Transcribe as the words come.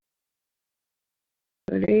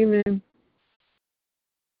Good evening.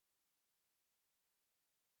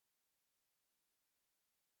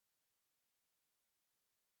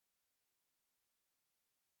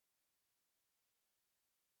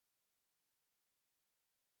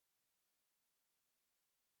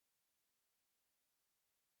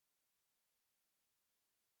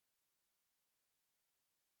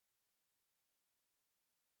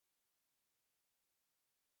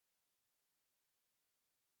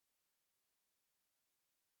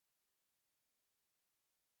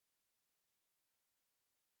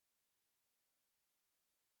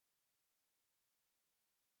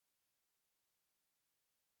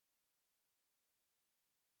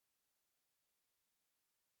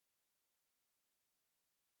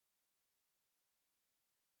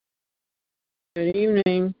 Good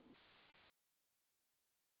evening.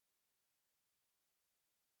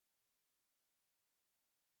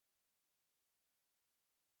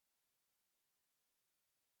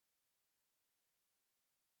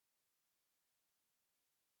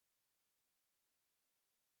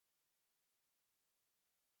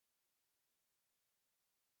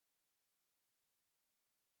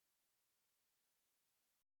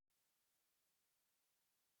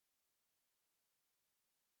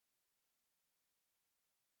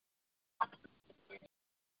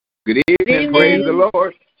 Good evening. Praise the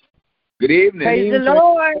Lord. Good evening. Praise the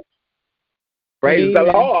Lord. Praise the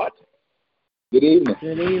Lord. Good evening.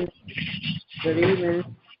 Good evening. Good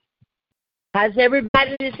evening. How's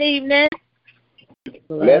everybody this evening?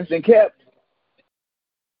 Blessed and kept.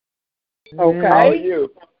 Okay. How are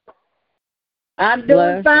you? I'm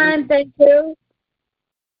doing fine, thank you.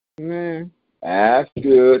 Amen. That's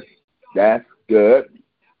good. That's good.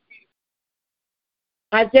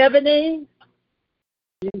 How's Ebony?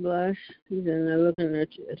 She's blessed. She's in there looking at,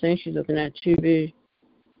 I think she's looking at TV.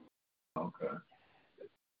 Okay.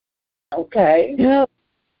 Okay. Yep.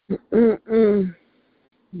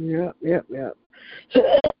 Yep.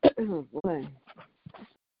 Oh, boy.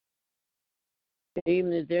 Good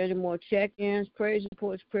evening. Is there any more check-ins, praise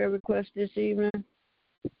reports, prayer requests this evening?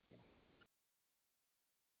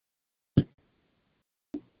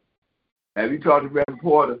 Have you talked to Reverend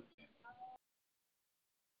Porter?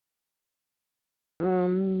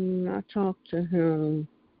 I talked to him.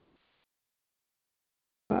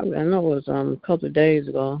 Probably, I know it was a couple of days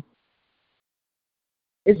ago.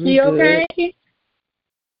 Is he okay?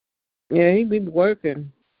 Yeah, he be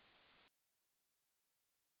working.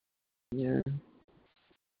 Yeah.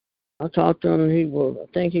 I talked to him. I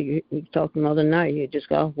think he talked to him the other night. He had just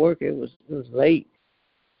got off work. It was late.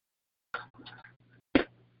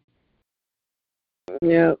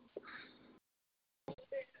 Yep.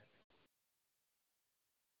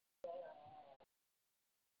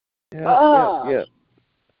 Yep.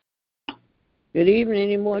 Good evening.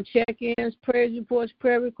 Any more check-ins, praise reports,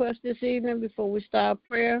 prayer requests this evening before we start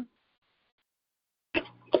prayer?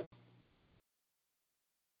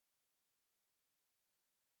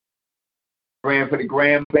 Praying for the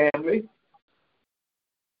Graham family.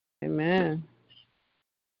 Amen.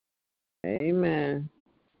 Amen.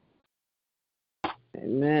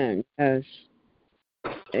 Yes.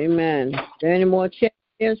 Amen. Are there any more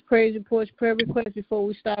check-ins, praise reports, prayer requests before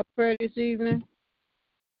we start prayer this evening?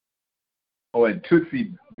 Oh, and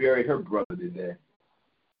Tootsie buried her brother today.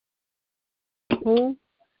 Who?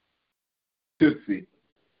 Tootsie.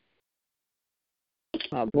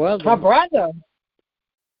 My brother. My brother.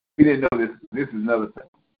 We didn't know this. This is another thing.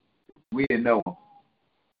 We didn't know him.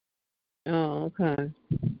 Oh, okay.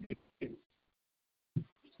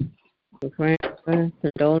 We're praying to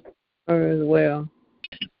condole her as well.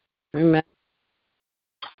 Amen.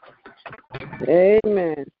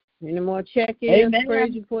 Amen. Any more check-ins,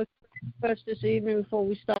 praise reports this evening before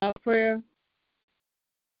we start prayer?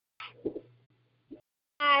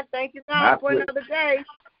 Thank you, God, for another day.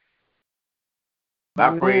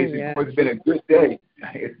 My praise report has been a good day.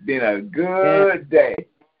 It's been a good day.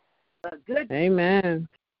 A good day. Amen.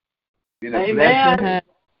 Been a blessing.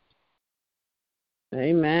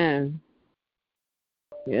 Amen.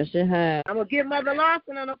 Yes, it has. I'm going to give Mother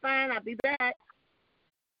Lawson on the phone. I'll be back.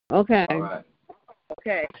 Okay. All right.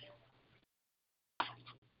 Okay.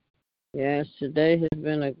 Yes, today has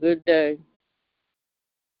been a good day.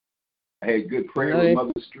 I had good prayer with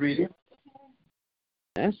Mother Streeter.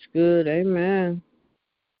 That's good. Amen.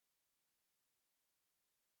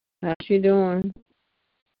 How's she doing?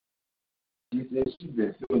 She said she's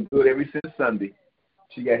been feeling good ever since Sunday.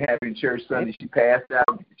 She got happy in church Sunday. She passed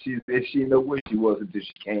out. She said she didn't know where she was until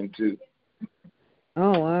she came to.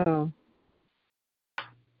 Oh, wow.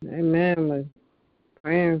 Amen. We're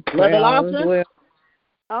praying Mother Lawson? as well.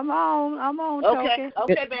 I'm on. Okay,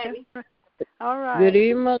 baby. All right. Good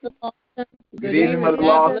evening, Mother Lawson. Good evening, Mother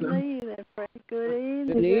Lawson.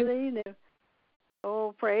 Good evening.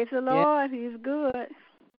 Oh, praise the Lord. He's good.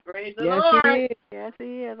 Praise the Lord. He is. Yes,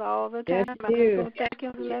 He is all the time. Yes, I'm going to thank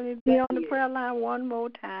Him for letting me be on the prayer line one more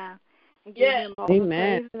time. And give Him all the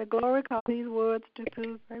praise and the glory, because these words to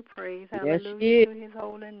praise. Hallelujah to His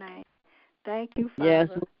holy name. Thank you, Father.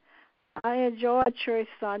 Yes. I enjoyed church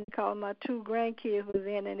Sunday because my 2 grandkids was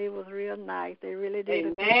in, and it was real nice. They really did a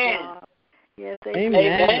good job. Yes, they did.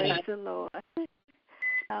 Praise the Lord.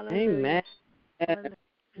 Hallelujah. Amen.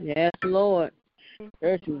 Yes, Lord.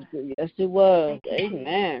 Church was good. Yes, it was.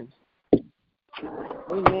 Amen.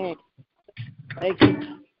 Amen. Thank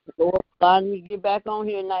you, Lord, allowing me to get back on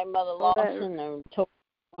here tonight, Mother Lawson, and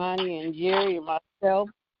Tony and Jerry and myself.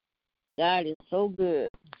 God is so good.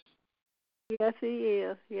 Yes, He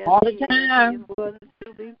is. Yes, all the time. He is worthy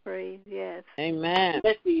to be praised. Yes. Amen.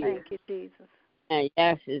 Thank you, Jesus. And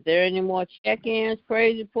yes, is there any more check-ins,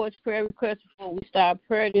 praise reports, prayer requests before we start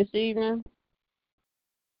prayer this evening?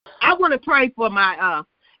 I want to pray for my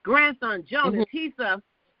grandson Jonas. He's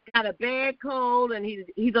got a bad cold, and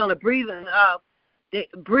he's on a breathing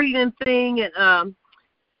thing,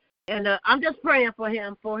 and I'm just praying for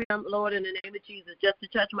him, Lord, in the name of Jesus, just to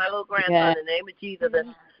touch my little grandson in the name of Jesus,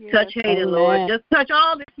 and touch Hayden, Lord. Just touch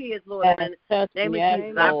all the kids, Lord, in the name of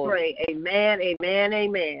Jesus. I pray. Amen, amen,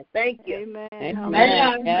 amen. Thank you. Amen.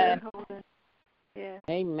 Amen.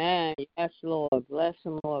 Amen. Yes, Lord. Bless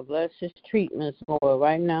him, Lord. Bless his treatments, Lord.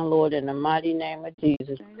 Right now, Lord, in the mighty name of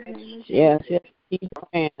Jesus. Yes. Keep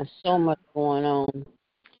praying. So much going on.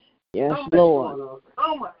 Yes, Lord.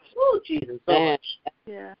 So much. Oh, Jesus. So much.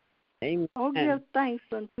 Yeah. Amen. Oh, give thanks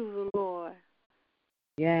unto the Lord.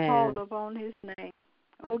 Yeah. Call upon His name.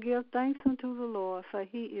 Oh, give thanks unto the Lord, for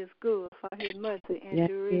He is good, for His mercy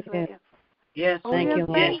endures forever. Yes, thank you. Oh,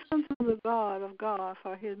 give thanks unto the God of God,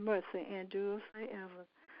 for His mercy endures forever.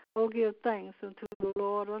 Oh, give thanks unto the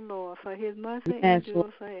Lord of Lords, for His mercy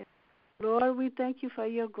endures forever. Lord, we thank you for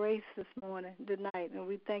your grace this morning, tonight, and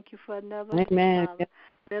we thank you for another day, Father.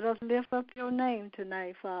 Let us lift up your name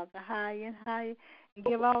tonight, Father, high and high, and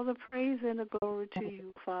give all the praise and the glory to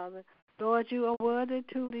you, Father. Lord, you are worthy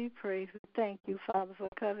to be praised. We thank you, Father, for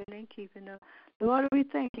covering and keeping us. Lord, we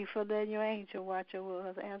thank you for letting your angel watch over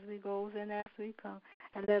us as we go and as we come.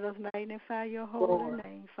 And let us magnify your holy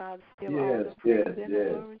name, Father. Give all the praise and the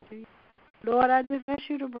glory to you. Lord, I just ask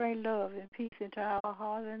you to bring love and peace into our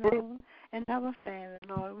heart and home and our family,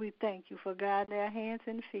 Lord. We thank you for guiding their hands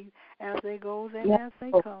and feet as they go and as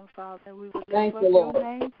they come, Father. And we will lift up your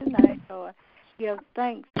name tonight, Lord. Give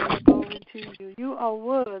thanks and glory to you. You are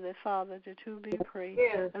worthy, Father, to be praised.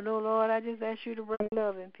 And, oh, Lord, I just ask you to bring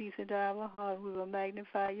love and peace into our heart. We will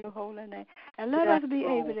magnify your holy name. And let us be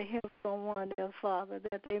able to help someone else, Father,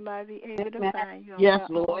 that they might be able to find you on their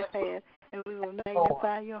own path. And we will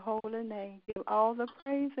magnify your holy name. Give all the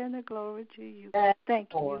praise and the glory to you. Thank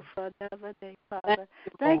you for another day, Father.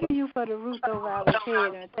 Thank you for the roof over our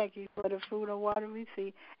head, and thank you for the food and water we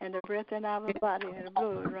see, and the breath in our body, and the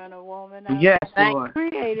blood running warm in our Lord.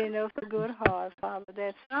 Creating us a good heart, Father,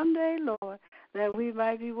 that someday, Lord, that we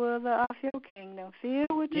might be worthy of your kingdom, filled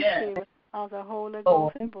with the Spirit of the Holy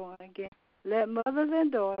Ghost and born again. Let mothers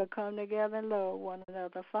and daughters come together and love one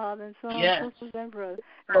another, father and son, sisters and brothers.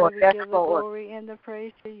 And we give the glory and the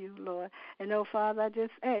praise to you, Lord. And, oh, Father, I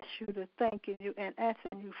just ask you to thank you and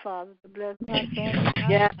asking you, Father, to bless my family,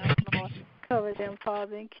 Lord. Cover them,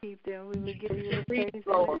 Father, and keep them. We will give you the praise and the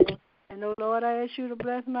glory. And, oh, Lord, I ask you to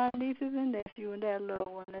bless my nieces and nephews and their loved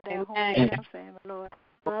one and their home and their family, Lord.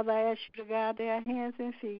 Father, I ask you to guide their hands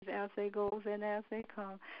and feet as they go and as they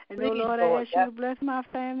come. And, oh, Lord, I ask you to bless my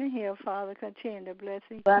family here, Father. Continue to bless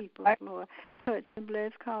and keep us, Lord. Touch and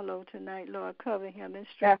bless Carlo tonight, Lord. Cover him and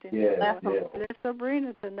strengthen him, Lord. Bless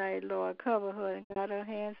Sabrina tonight, Lord. Cover her and guide her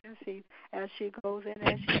hands and feet as she goes and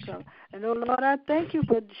as she comes. And, oh, Lord, I thank you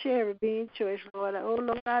for Sherry being choice, Lord. Oh,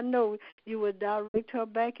 Lord, I know you would direct her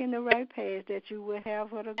back in the right path that you would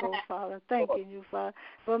have her to go, Father. Thanking you, Father,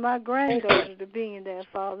 for my granddaughter to be in there,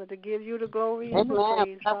 Father, to give you the glory and the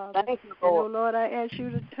praise, Father. And, oh, Lord, I ask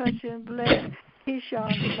you to touch and bless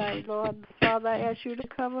Keyshawn tonight, Lord. Father, I ask you to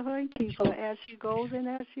cover her and keep her as she goes and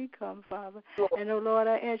as she comes, Father. And, oh, Lord,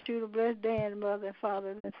 I ask you to bless Dan, mother, father,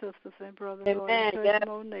 and sisters and brothers, Lord, and touch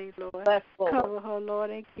Monet, Lord. Cover her, Lord,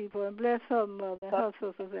 and keep her. And bless her mother, her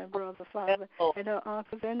sisters and brothers, Father, and her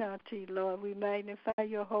uncles and auntie, Lord. We magnify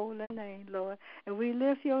your holy name, Lord. And we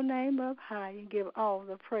lift your name up high and give all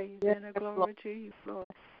the praise and the glory to you, Lord.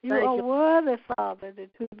 You are worthy, Father,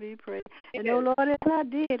 to be praised. And, oh, Lord, if I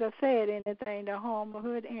did or said anything to harm or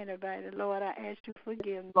hurt anybody, Lord, Lord, I ask you to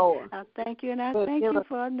forgive me. Lord. I thank you, and I thank you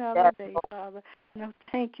for another day, Father. And I'm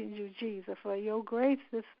thanking you, Jesus, for your grace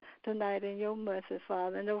tonight and your mercy,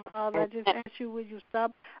 Father. And, oh, Father, I just ask you, would you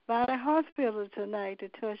stop by the hospital tonight to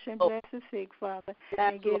touch and bless the sick, Father,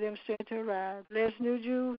 and give them strength to rise. Bless New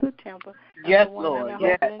Jews, the temple. Yes, Lord.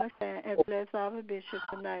 Yes. And bless our bishop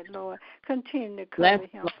tonight, Lord. Continue to cover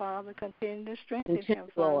him, Father. Continue to strengthen him,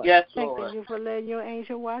 Father. Yes, Lord. Thanking you for letting your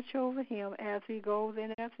angel watch over him as he goes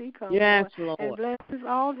and as he comes, yes, Lord. And bless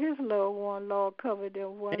all his loved ones, Lord. Cover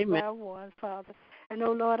them one by one, Father. And,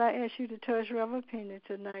 oh, Lord, I ask you to touch Reverend Penny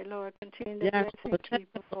tonight, Lord. Continue to bless and keep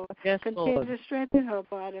her, Lord. Continue to strengthen her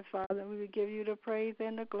body, Father. We will give you the praise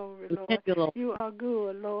and the glory, Lord. You are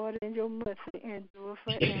good, Lord, and your mercy endure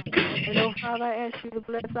forever. And, oh, Father, I ask you to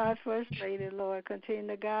bless our First Lady, Lord. Continue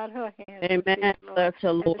to guide her hands. Amen. Bless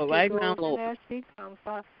her, Lord. Right now, Lord. As she comes,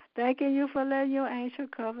 Father. Thanking you for letting your angel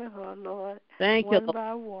cover her, Lord. Thank you, One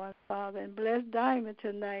by one, Father. And bless Diamond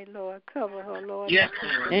tonight, Lord. Cover her, Lord. Yes,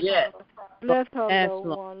 yes. Bless her, loved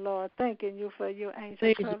one, Lord. Thanking you for your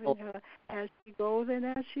angel covering her as she goes and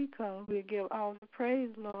as she comes. We give all the praise,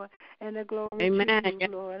 Lord, and the glory to you,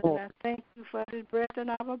 Lord. And I thank you for this breath in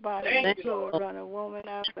our body. Lord, run a woman,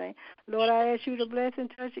 I thank. Lord, I ask you to bless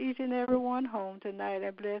and touch each and every one home tonight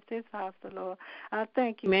and bless this hospital, Lord. I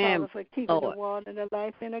thank you, Father, for keeping the wall and the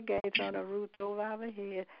lights and the gates on the roof over our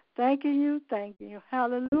head. Thanking you.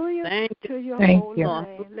 Hallelujah to your holy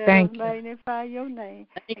name. Let us magnify your name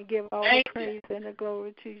and give all the praise and the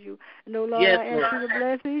glory to you. And, oh, Lord, I ask you to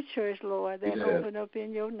bless each church, Lord, that open up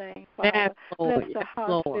in your name, Father. Bless the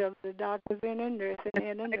hospital, the doctors and the nurses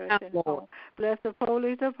and the nursing home. Bless the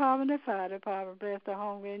police department, the fire department. Bless the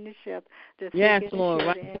hungry and the chef, the sick and the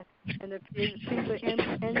shut and the people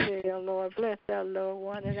in jail, Lord. Bless our loved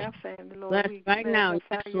one and our family, Lord. We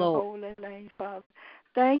magnify your holy name, Father.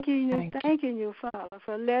 Thanking you, Father,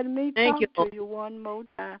 for letting me talk to you one more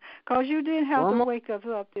time. Because you didn't have to wake us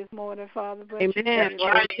up this morning, Father, but you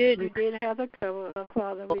did have to cover us,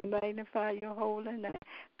 Father. We magnify your holy name.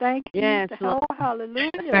 Thank you.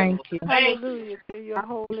 Hallelujah. Thank you. Hallelujah to your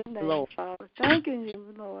holy name, Father. Thanking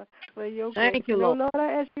you, Lord, for your grace. Thank you, Lord. Lord,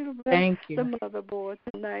 I ask you to bless the motherboard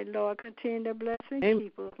tonight, Lord. Continue to bless and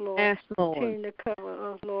keep us, Lord. Continue to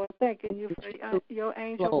cover us, Lord. Thanking you for your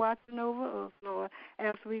angel watching over us, Lord,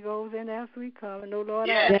 as we go and as we come. And, oh, Lord,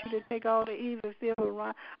 I ask you to take all the evil still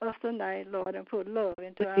around us tonight, Lord, and put love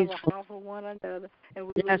into our heart for one another. And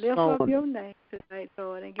we will lift up your name tonight,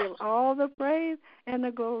 Lord, and give all the praise and the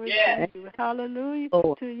glory to you. Hallelujah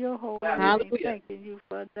to your holy name. Thanking you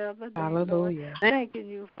for another day, Hallelujah. Lord. Thanking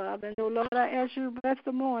you, Father. And, oh, Lord, I ask you to bless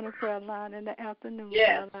the morning prayer line and the afternoon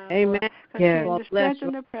prayer line. Amen. Continue to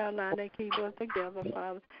strengthen the prayer line and keep us together,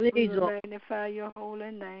 Father. We will magnify your holy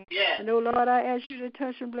name. And, oh, Lord, I ask you to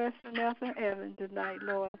touch and bless Vanessa Evans tonight,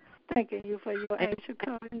 Lord. Thanking you for your angel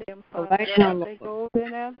covering them, Father. As they go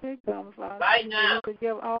and as they come, Father. We will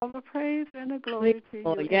give all the praise and the glory to you.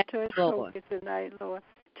 And touch Sophie tonight, Lord.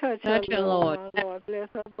 Touch her, Lord. Bless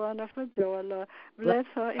her wonderful joy, Lord. Bless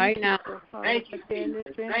her and keep her, Father. Continue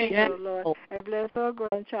to strengthen her, Lord. And bless her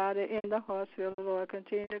grandchild in the hospital, Lord.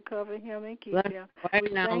 Continue to cover him and keep him. We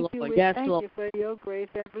thank you. We thank you for your grace.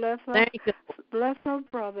 And bless her. Bless her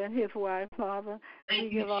brother and his wife, Father. We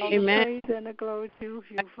give all the praise and the glory to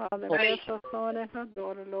you, Father. Bless her son and her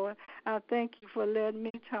daughter, Lord. I thank you for letting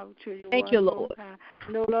me talk to you. Thank you, Lord.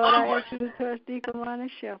 No, Lord, I ask you to touch Deacon Ronnie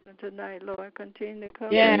Shelton tonight, Lord. Continue to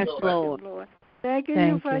cover him, Lord. Thanking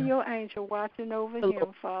you for your angel watching over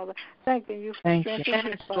him, Father. Thanking you for strengthening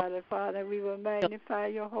his body, Father. We will magnify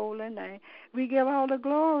your holy name. We give all the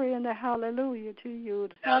glory and the hallelujah to you.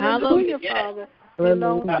 Hallelujah, Father.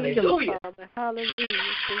 Hallelujah, Father. Hallelujah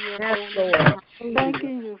to your holy name.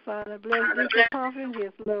 Thanking you, Father. Bless Deacon Coffin and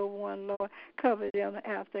his loved one, Lord. Cover them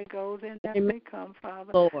as they go and as they come,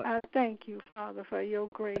 Father. I thank you, Father, for your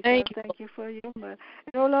grace. I thank you for your mercy.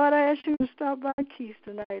 And, oh, Lord, I ask you to stop by Keith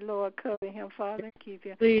tonight, Lord. Cover him, Father, and keep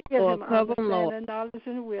him. Give him understanding, knowledge,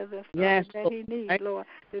 and wisdom, Father, that he needs, Lord,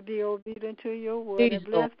 to be obedient to your word. And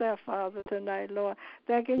bless that, Father, tonight, Lord.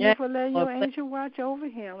 Thanking you for letting your angel watch over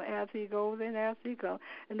him as he goes and as he comes.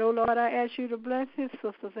 And, oh, Lord, I ask you to bless his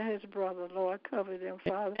sisters and his brother, Lord. Cover them,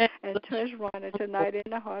 Father, and touch Ronnie tonight in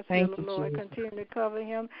the hospital, Lord. Continue to cover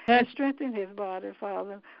him and strengthen his body,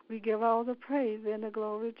 Father. We give all the praise and the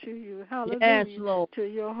glory to you. Hallelujah to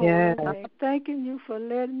your holy name. Thanking you for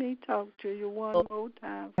letting me talk to you one more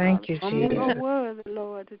time, Father. Thank you, Jesus. You are worthy,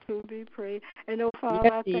 Lord, to be praised. And, oh,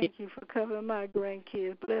 Father, I thank you for covering my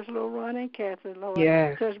grandkids. Bless little Ron and Kathy, Lord.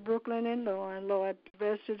 Touch Brooklyn and Lauren, Lord.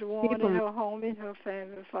 Bless Juwan and her home and her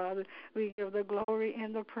family, Father. We give the glory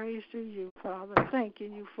and the praise to you, Father.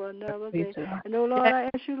 Thanking you for another day. And, oh, Lord, I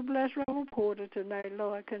ask you to bless Reverend Porter tonight,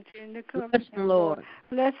 Lord. Continue to cover him, Lord.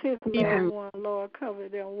 Bless his loved one, Lord. Cover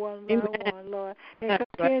them one by one, Lord. And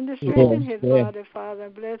continue to strengthen his body, Father.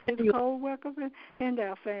 And bless his co-workers and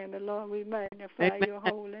our family, Lord. We magnify your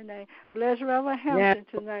holy name. Bless Reverend Hampton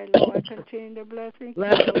tonight, Lord. Continue to bless him,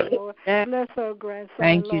 Lord. Bless her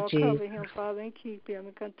grandson, Lord. Cover him, Father, and keep him.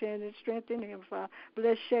 And continue to strengthen him, Father.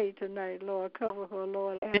 Bless Shay tonight, Lord. Cover her,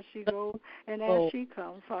 Lord, as she goes and as she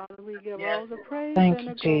comes, Father. We give all the praise and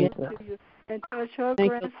the glory to you. And touch her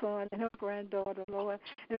grandson and her granddaughter, Lord.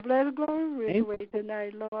 And bless Glory Richway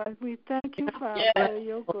tonight, Lord. We thank you, Father, for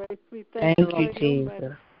your grace. We thank you for your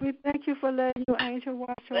mercy. We thank you for letting your angel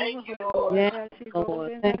watch over her, Lord, as she goes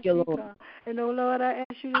and as she comes. And, oh, Lord, I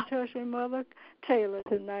ask you to touch your mother Taylor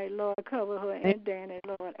tonight, Lord. Cover her and Danny,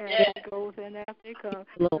 Lord, as she goes and as they come.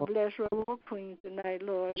 And bless Reverend Queen tonight,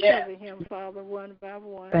 Lord. Cover him, Father, one by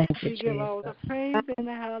one. We give all the praise and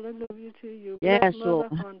the hallelujah to you. Bless Mother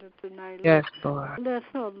Hunter tonight, Lord. Bless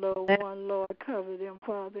her, Lord, one, Lord. Cover them,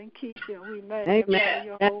 Father, and keep them. We magnify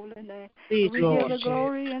your holy name. We give the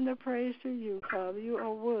glory and the praise to you, Father. You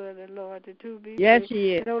are worthy, Lord, to be praised.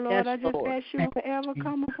 He is. And, oh, Lord, I just ask you to ever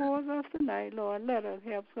come before us tonight, Lord. Let us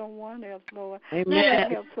help someone else, Lord. Let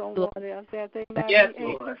us help someone else that they might be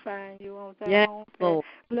able to find you on their own path.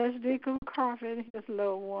 Bless Deacon Crawford and his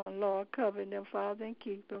loved one, Lord. Cover them, Father, and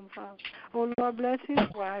keep them, Father. Oh, Lord, bless his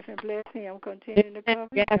wife and bless him. Continue to cover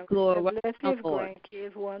him. And bless his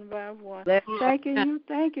grandkids one by one. Thanking you,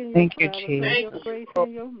 Father, for your grace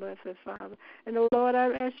and your mercy, Father. And, oh, Lord,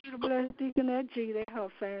 I ask you to bless Deaconette G and her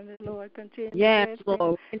family, Lord. Continue to bless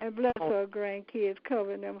them and bless her grandkids.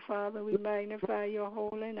 Cover them, Father. We magnify your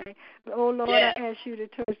holy name. But, oh, Lord, I ask you to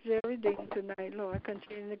touch Jerry Dean tonight, Lord.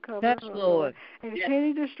 Continue to cover her, Lord. And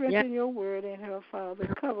continue to strengthen your word in her, Father.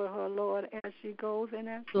 Cover her, Lord, as she goes and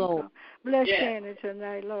as she comes. Bless Shannon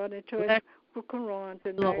tonight, Lord, and touch Quran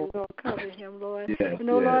tonight, Lord. Cover him, Lord. And,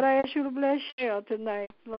 oh, Lord, I ask you to bless Cheryl tonight,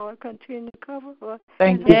 Lord. Continue to cover her.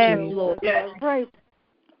 Thank you, Lord.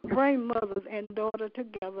 Bring mothers and daughters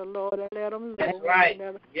together, Lord, and let them love one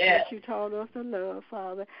another as you taught us to love,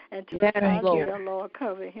 Father. And to our Lord,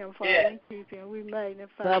 cover him, Father, and keep him. We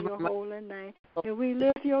magnify your holy name. And we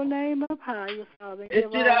lift your name up higher, Father, and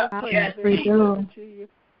give all the praise and to you.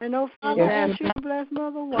 And, oh, Father, I ask you to bless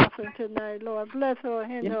Mother Watson tonight, Lord. Bless her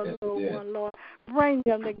and her little one, Lord. Bring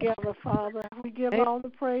them together, Father. We give all the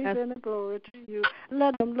praise and the glory to you.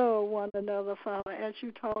 Let them love one another, Father, as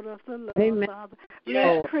you taught us to love, Father.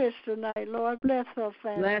 Bless Chris tonight, Lord. Bless her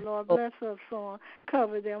family, Lord. Bless her son.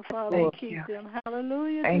 Cover them, Father, and keep them.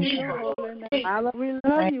 Hallelujah to your holy name. We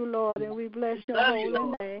love you, Lord, and we bless your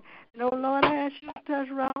holy name. And, oh, Lord, I ask you to touch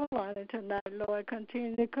Ronald Lonnie tonight, Lord.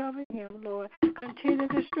 Continue to cover him, Lord. Continue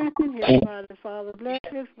to strengthen his body, Father. Bless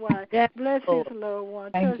his wife. Bless his loved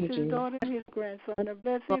one. Touch his daughter and his grandson. And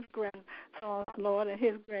bless his grandson, Lord, and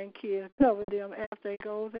his grandkids. Cover them as they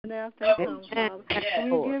go and as they come, Father.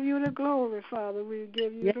 We give you the glory, Father. We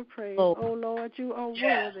give you the praise. Oh, Lord, you are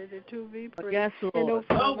worthy to be praised. And, oh,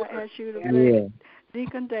 Father, I ask you to bless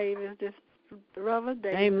Deacon Davis this Reverend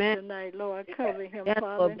David tonight, Lord. Cover him,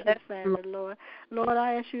 Father, and his family, Lord. Lord,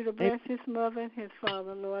 I ask you to bless his mother and his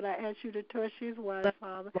father, Lord. I ask you to touch his wife,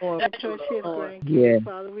 Father, and touch his grandkids,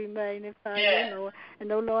 Father. We magnify you, Lord.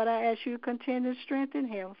 And, oh, Lord, I ask you to continue to strengthen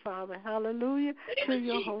him, Father. Hallelujah to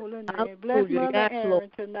your holy name. Bless Mother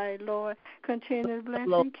Aaron tonight, Lord. Continue to bless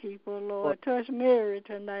and keep her, Lord. Touch Mary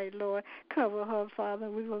tonight, Lord. Cover her, Father.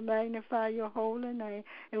 We will magnify your holy name.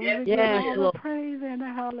 And we will give all the praise and the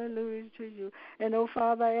hallelujah to you. And, oh,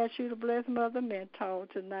 Father, I ask you to bless Mother Mental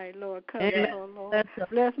tonight, Lord. Cover her, Lord.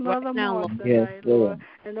 Bless Mother Moss tonight, Lord.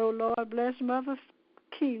 And, oh, Lord, bless Mother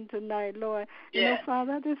Keaton tonight, Lord. And, oh,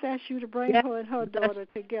 Father, I just ask you to bring her and her daughter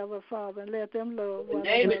together, Father, and let them love one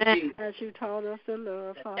another as you taught us to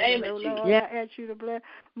love, Father. And, oh, Lord, I ask you to bless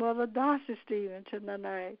Mother Darcy Stephen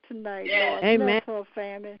tonight, Lord. Bless her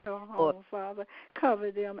family, her home, Father. Cover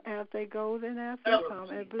them as they go and as they come.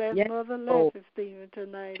 And bless Mother Leslie Stephen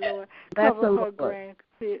tonight, Lord. Cover her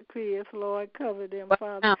grandkids, Lord. Cover them,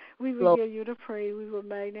 Father. We will give you the praise. We will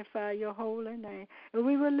magnify your holy name. And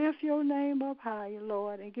we will lift your name up higher,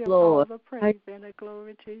 Lord, and give all the praise and the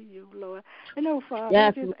glory to you, Lord. And, oh, Father,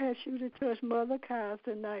 I just ask you to touch Mother Kyles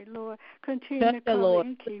tonight, Lord. Continue to cover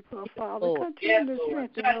and keep her, Father. Continue to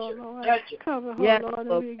strengthen her, Lord. Cover her, Lord,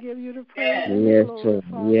 and we give you the praise and the glory,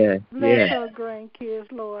 Father. Bless her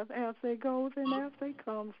grandkids, Lord, as they go and as they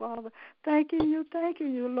come, Father. Thanking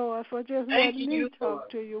you, Lord, for just letting me talk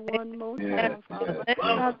to you one more time, Father.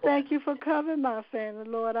 I thank you for covering my family,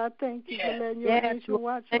 Lord. I thank you for letting your angel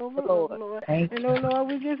watch over us, Lord. And, oh, Lord,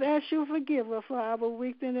 we just ask you to forgive us for our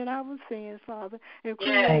weakness and our sins, Father, and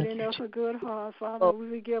creating us a good heart, Father. We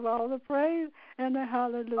will give all the praise and the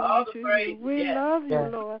hallelujah to you. We love you,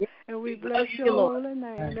 Lord, and we bless your holy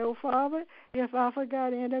name. No, Father, if I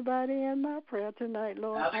forgot anybody in my prayer tonight,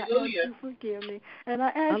 Lord, I ask you to forgive me. And I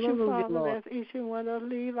ask you, Father, as each and one of us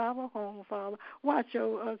leave our home, Father, watch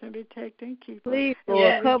over us and protect and keep us. Please,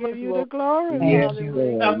 Lord, we give you the glory, Father. We give you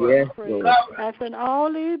the praise. Asking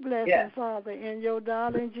all these blessings, Father, in your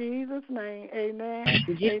darling Jesus' name. Amen.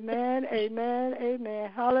 Amen. Amen.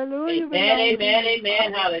 Amen. Hallelujah. Amen.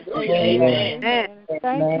 Amen. Hallelujah. Amen.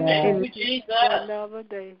 Thank you, Jesus, for another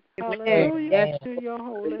day. Hallelujah to your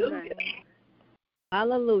holy name.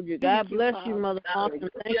 Hallelujah. God bless you, Mother Awesome.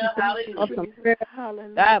 Thank you for awesome prayer.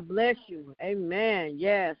 Hallelujah. God bless you. Amen.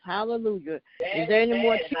 Yes. Hallelujah. Is there any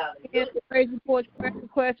more praise reports, prayer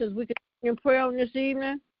requests as we continue prayer on this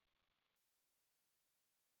evening?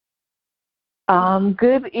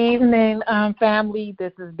 Good evening, family.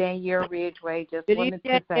 This is Danielle Ridgeway. Just wanted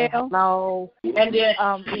to say hello. And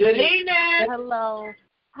good evening. Hello.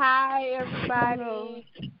 Hi, everybody.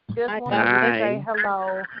 Just wanted to say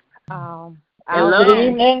hello. Hello. Good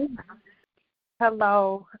evening.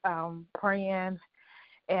 Hello. Praying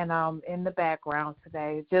and in the background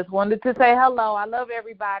today. Just wanted to say hello. I love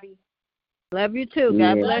everybody. Love you too.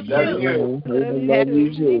 God bless you. Love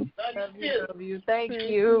you too. Love you. Thank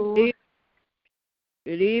you.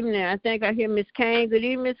 Good evening. I think I hear Miss Kane. Good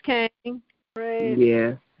evening, Miss Kane. Praise.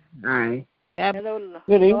 Yes. Hi. Hello.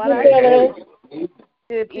 Good evening.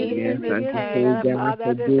 Good evening, Miss Kane. Father,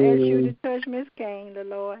 I just ask you to touch Miss Kane, the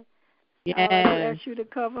Lord. Yes. I ask you to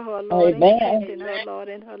cover her, Lord, and strengthen her, Lord,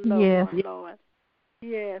 and her love, Lord.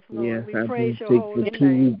 Yes, Lord. Yes, we praise your holy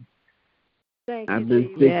name. Thank you,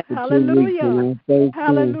 Jesus. Yes. Hallelujah.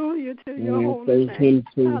 Hallelujah to your holy name.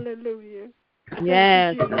 Hallelujah.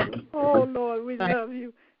 Yes. Oh, Lord, we love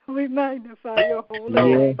you. We magnify your holy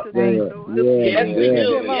name today, Lord. Yes, we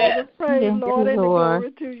do. Give all the praise, Lord, and the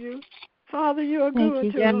glory to you. Father, you are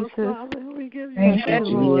good to us, Father. We give you thanks,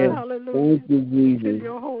 Lord. Hallelujah. Thank you, Jesus. To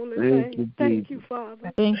your holy name. Thank you,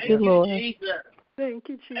 Father. Thank you, Lord. Thank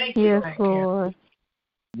you, Jesus. Yes, Lord.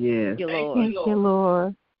 Yes. Thank you, Lord. Thank you,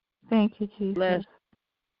 Lord. Thank you, Jesus. Bless.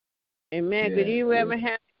 Amen. Good evening, Reverend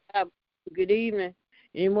Hammond. Good evening.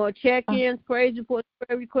 Any more check-ins, praise reports,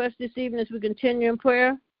 prayer requests this evening as we continue in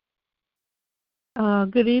prayer?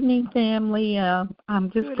 Good evening, family.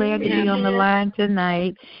 I'm just glad to be on the line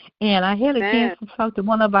tonight. And I had a chance to talk to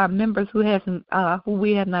one of our members who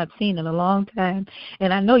we have not seen in a long time.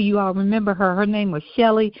 And I know you all remember her. Her name was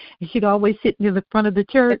Shelley, and she'd always sit near the front of the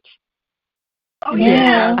church. Oh,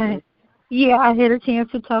 yeah. I had a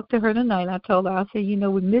chance to talk to her tonight. I told her, I said, we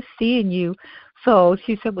miss seeing you. So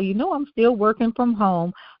she said, well, I'm still working from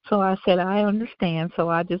home. So I said, I understand. So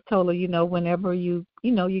I just told her, whenever you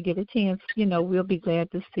get a chance, we'll be glad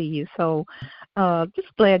to see you. So just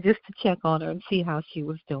glad just to check on her and see how she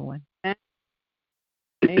was doing.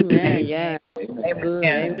 Amen. Yeah.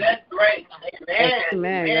 Amen. That's great. Amen.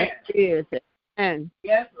 Amen. That is. Amen.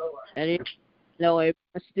 Yes, Lord. That is. No,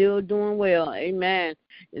 everyone's still doing well. Amen.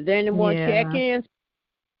 Is there any more check-ins,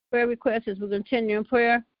 prayer requests as we continue in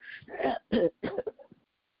prayer?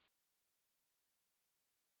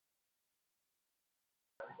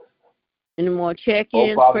 Any more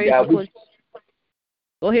check-ins?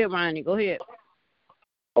 Go ahead, Ronnie. Go ahead.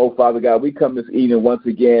 Oh, Father God, we come this evening once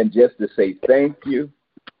again just to say thank you.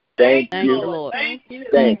 Thank you, Lord. Thank you,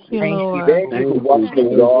 Lord. Thank you for watching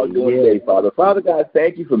over all during the day, Father. Father God,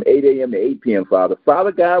 thank you from 8 a.m. to 8 p.m., Father.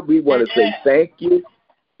 Father God, we want to say thank you.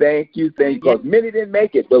 Thank you, because many didn't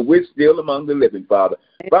make it, but we're still among the living, Father.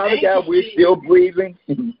 Father God, we're still breathing.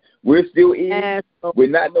 We're still eating. We're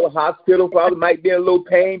not in no hospital, Father. Might be in a little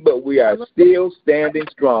pain, but we are still standing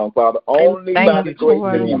strong, Father. Only by the grace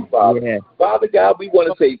of you, Father. Father God, we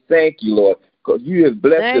want to say thank you, Lord, because you have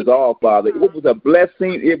blessed us all, Father. It was a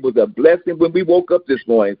blessing. It was a blessing when we woke up this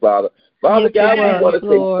morning, Father. Father God, we want to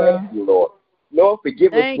say thank you, Lord. Lord,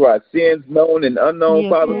 forgive us for our sins, known and unknown,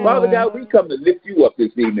 Father. Father God, we come to lift you up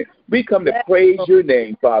this evening. We come to praise your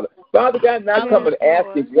name, Father. Father God, not coming to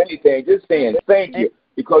ask you for anything, just saying thank you,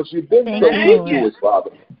 because you've been so good to us,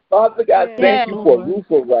 Father. Father God, thank you for a roof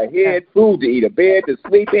over our head, food to eat, a bed to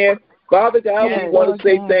sleep in. Father God, we want to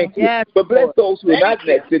say thank you. But bless those who are not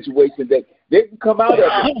in that situation, that they can come out of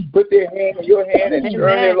it, put their hand in your hand and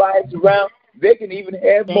turn their lives around. They can even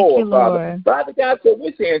have more, Father. Father God, so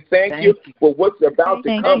we're saying thank you for what's about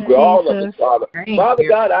to come for all of us, Father. Father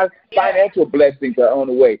God, our financial blessings are on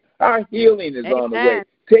the way. Our healing is on the way.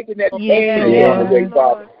 taking that pain on the way,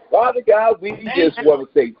 Father. Father God, we just want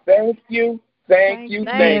to say thank you, thank you,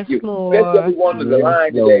 thank you. Bless everyone on the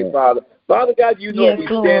line today, Father. Father God, you know what we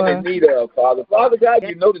stand in need of, Father. Father God,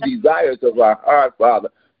 you know the desires of our heart, Father.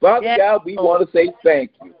 Father God, we want to say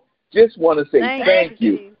thank you. Just want to say thank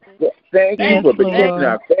you. Thank you for protecting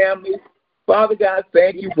our families. Father God,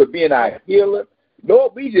 thank you for being our healer.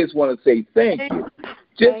 Lord, we just want to say thank you.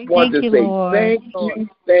 Just want to say thank you,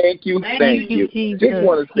 thank you, thank you. Just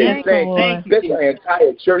want to say thank you. Bless our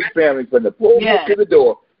entire church family from the pulpit to the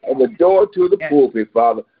door and the door to the pulpit,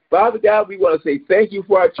 Father. Father God, we want to say thank you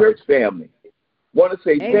for our church family. Want to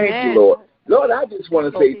say thank you, Lord. Lord, I just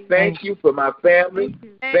want to say thank you for my family.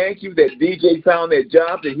 Thank you that DJ found that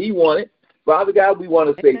job that he wanted. Father God, we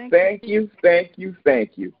want to say thank you, thank you,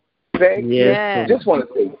 thank you. Thank you. Just want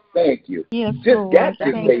to say thank you. Just got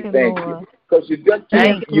to say thank you. Because you've been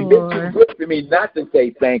too good for me not to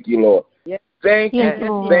say thank you, Lord. Thank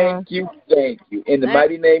you, thank you, thank you. In the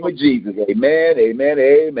mighty name of Jesus. Amen, amen,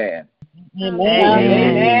 amen.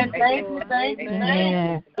 Amen. Thank you, thank you,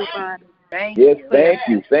 thank you. Yes, thank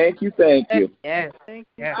you, thank you, thank you. Yes. Thank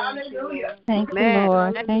you. Hallelujah. Thank you,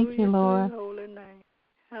 Lord. Thank you, Lord.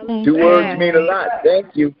 2 words mean a lot.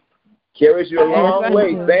 Thank you. Carries you a long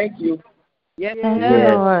way. Thank you. Thank you,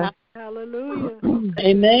 Lord. Hallelujah.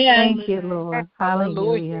 Amen. Thank you, Lord.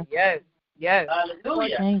 Hallelujah. Yes.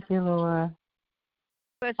 Hallelujah. Thank you, Lord.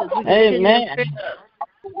 Amen.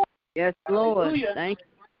 Yes, Lord. Thank you.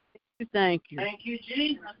 Thank you. Thank you,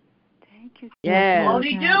 Jesus. Thank you. Yeah. Won't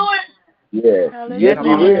he do it? Yes. Hallelujah. Yes, he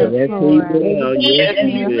will. Yes, Lord. Yes,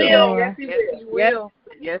 he will. Lord.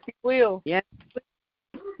 Yes, he will. Yes.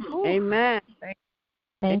 Amen.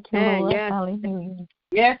 Thank you, Lord. Hallelujah.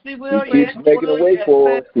 Yes, he will. He keeps making a way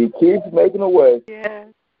for us. He keeps making a way. Yes.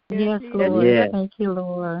 Yes, Lord. Yes. Thank you,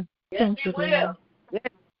 Lord. Thank you, Lord.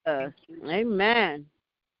 Yes. Amen.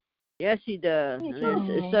 Yes, he does. And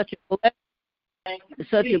it's such a blessing. It's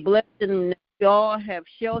such a blessing that we all have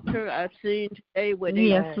shelter. I've seen today where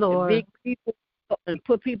they Lord. big people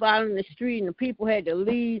put people out on the street and the people had to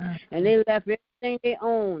leave and they left everything they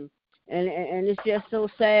own. And it's just so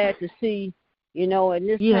sad to see, you know, in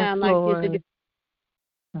this time like this,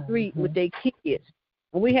 they street with their kids.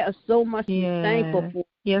 And we have so much to be thankful for.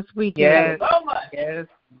 Yes, we do. Yes. So much. Yes.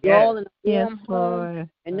 We're all in a warm home Lord.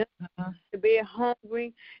 and nothing to be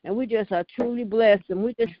hungry, and we just are truly blessed. And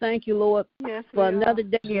we just thank you, Lord, for another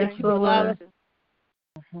day that you allowed us.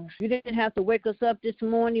 You didn't have to wake us up this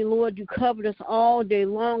morning, Lord. You covered us all day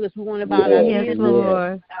long as we went about our business. Yes,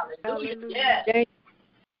 Lord. Hallelujah.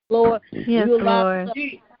 Lord, yes, you allowed Lord. us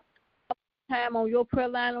time on your prayer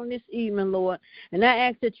line on this evening, Lord. And I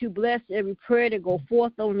ask that you bless every prayer that go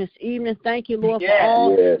forth on this evening. Thank you, Lord, for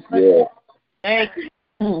all. Yes. Thank you.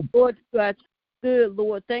 Lord, you are good,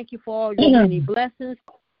 Lord. Thank you for all your many blessings.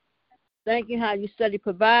 Thank you how you study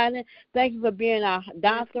providing. Thank you for being our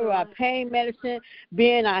doctor, our pain medicine,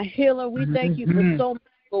 being our healer. We thank you for so much,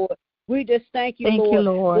 Lord. We just thank you, Lord. Thank you,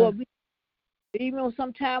 Lord. Lord, even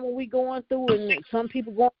sometimes when we going through, and some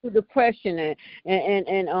people going through depression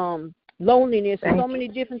and loneliness and so many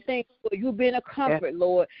different things, Lord. You've been a comfort,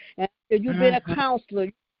 Lord, and you've been a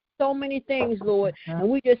counselor. So many things, Lord, and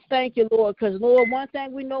we just thank you, Lord, because, Lord, one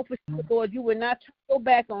thing we know for sure, Lord, you will not turn your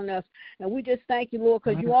back on us, and we just thank you, Lord,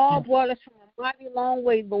 because you all brought us from a mighty long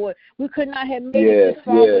way, Lord. We could not have made it this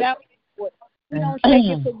far without you, Lord. We don't take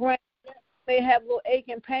it for granted. We may have a little ache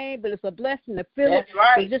and pain, but it's a blessing to feel it.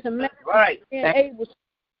 It's just a matter of being able to.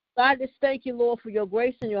 So I just thank you, Lord, for your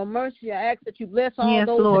grace and your mercy. I ask that you bless all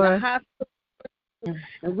those in the hospital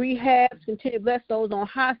and rehabs, continue to bless those on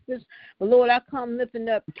hospice. But Lord, I come lifting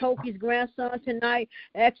up Toki's grandson tonight,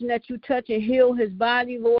 asking that you touch and heal his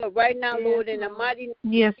body, Lord, right now, Lord, in the mighty name.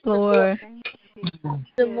 Yes, Lord.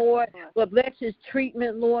 Lord, bless his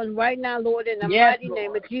treatment, Lord, right now, Lord, in the mighty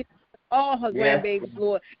name of Jesus. All her grandbabies,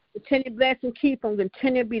 Lord. Continue to bless and keep them.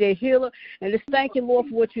 Continue to be their healer. And just thank you, Lord,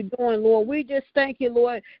 for what you're doing, Lord. We just thank you,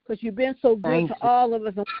 Lord, because you've been so good to all of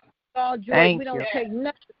us. And all joy. We don't take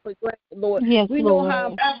nothing for granted, Lord. Yes, we know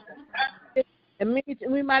how and maybe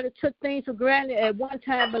we might have took things for granted at one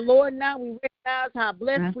time, but Lord, now we recognize how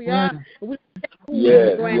blessed we are. And we take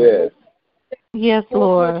for granted. Yes,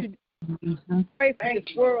 Lord. I pray for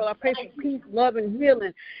this world. I pray for peace, love, and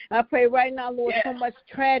healing. I pray right now, Lord, so much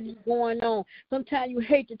tragedy going on. Sometimes you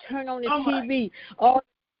hate to turn on the TV, all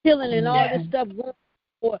healing and all this stuff going on.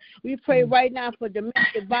 Lord. We pray right now for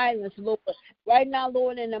domestic violence, Lord. Right now,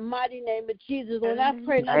 Lord, in the mighty name of Jesus, Lord, I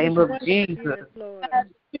pray in the name of Jesus, Lord.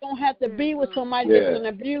 You don't have to be with somebody that's going to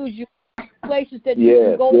abuse you. Places that you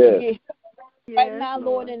can go to get help. Right now,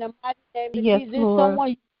 Lord, in the mighty name of Jesus,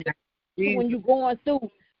 someone when you're going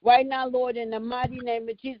through. right now, Lord, in the mighty name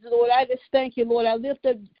of Jesus, Lord. I just thank you, Lord. I lift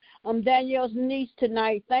up Danielle's niece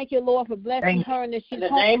tonight. Thank you, Lord, for blessing her and that she's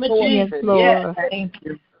home, name of Lord. Jesus. Yes, Lord. Thank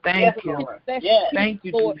you. Thank you. Yes. Thank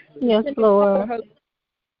you, Lord. Yes, Lord.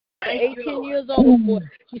 18 years old, Lord.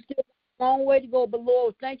 She's still a long way to go, but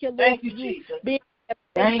Lord, thank you, Lord, Thank for you, you Jesus. being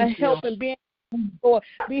Thank her you. help and being Lord,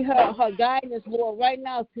 be her guidance, Lord. Right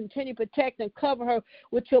now, continue to protect and cover her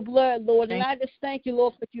with your blood, Lord. And I just thank you,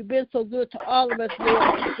 Lord, for you've been so good to all of us,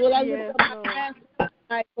 Lord. Lord, I lift up my grandson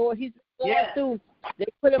tonight, Lord. He's going through. They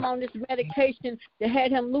put him on this medication that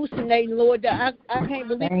had him hallucinating, Lord. That I can't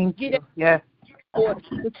believe he get it. Yes. Lord,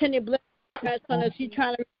 continue to bless my grandson as he's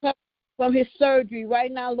trying to recover from his surgery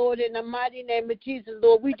right now, Lord. In the mighty name of Jesus,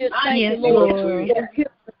 Lord, we just thank you, Lord.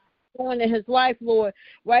 Going in his life, Lord,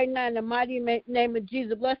 right now in the mighty name of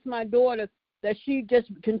Jesus. Bless my daughter that she just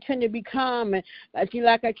continue to be calm and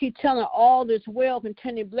like I keep telling her, all this well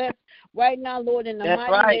continue to bless right now, Lord, in the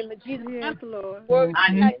mighty name of Jesus. Yes, Lord.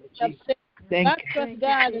 I Thank trust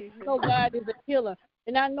God and know God is a healer,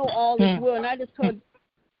 and I know all is well, and I just told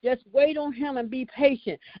just wait on him and be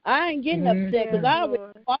patient. I ain't getting upset because I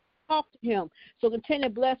already talk to him. So continue to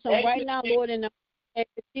bless him right now, Lord, in the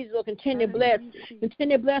Jesus will continue to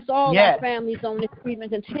bless all our families on this treatment.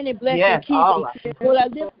 Continue to bless and keep them. Lord, I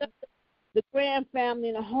lift up the grand family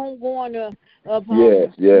and the homegoing of son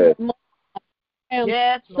and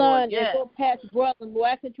Lord Pat's brother. Lord,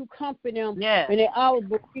 I ask that you comfort them in their hour of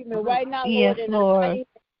treatment right now, Lord. Yes, Lord.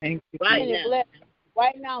 Thank you.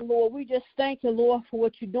 Right now, Lord, we just thank you, Lord, for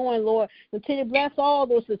what you're doing, Lord. Continue to bless all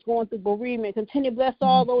those that's going through bereavement. Continue to bless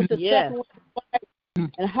all those that's suffering with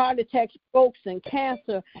and heart attacks, strokes, and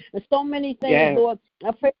cancer, and so many things, Lord.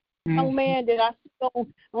 I pray for a young man that I see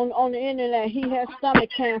on the internet. He has stomach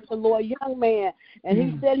cancer, Lord, young man, and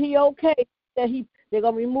he said he okay. That they're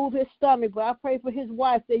gonna remove his stomach, but I pray for his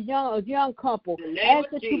wife, a young couple. Ask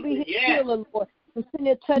that you be his healer, Lord.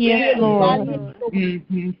 Continue to touch his body.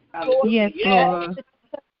 Yes, Lord.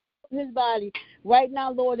 His body right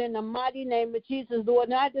now, Lord, in the mighty name of Jesus, Lord.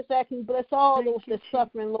 And I just ask you to bless all those that's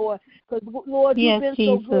suffering, Lord, because Lord, you've been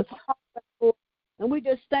so good to us, Lord. And we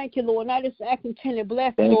just thank you, Lord. And I just ask you to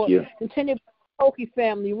bless, Lord. Continue to bless Toki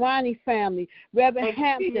family, Ronnie family, Reverend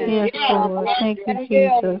Hampton. Yes, Lord. Thank you,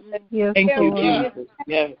 Jesus. Yes, Lord.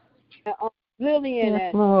 Yes. Lillian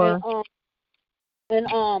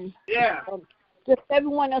and just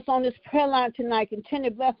everyone that's on this prayer line tonight. Continue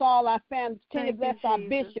to bless all our families. Continue to bless our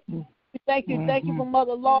bishop. We thank you. Thank you for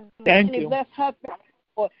Mother Law. Continue to bless her family,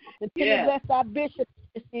 Lord. Continue to bless our bishop,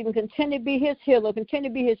 Stephen. Continue to be his healer. Continue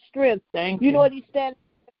to be his strength. You know what he's standing.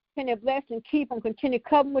 Continue to bless and keep him. Continue to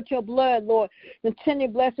cover him with your blood, Lord. Continue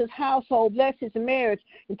to bless his household. Bless his marriage.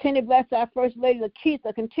 Continue to bless our First Lady,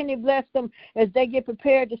 Lakeitha. Continue to bless them as they get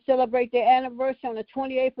prepared to celebrate their anniversary on the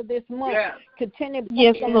 28th of this month. Continue to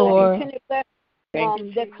bless them, Lord. Continue to bless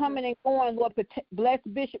they're coming and going, Lord. Bless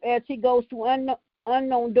Bishop as he goes to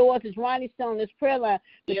unknown doors, as Ronnie's on this prayer line.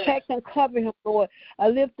 Protect and cover him, Lord. I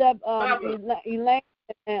lift up Elaine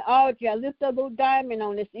and Audrey. I lift up little Diamond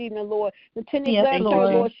on this evening, Lord. Continue to bless her,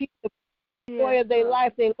 Lord. She's the joy of their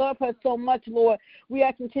life. They love her so much, Lord. We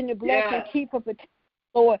are continue to bless and keep her, protect,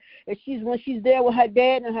 Lord. And when she's there with her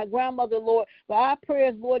dad and her grandmother, Lord. But our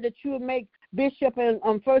prayers, Lord, that you would make Bishop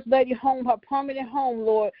and First Lady home her permanent home,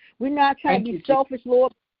 Lord. We're not trying to be selfish,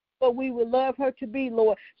 Lord, but we would love her to be,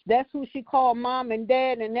 Lord. That's who she called mom and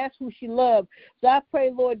dad, and that's who she loved. So I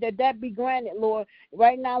pray, Lord, that be granted, Lord,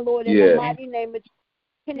 right now, Lord, in the mighty name of Jesus.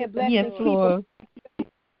 Bless and keep her.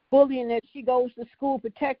 Bullying as she goes to school,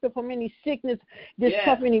 protect her from any sickness,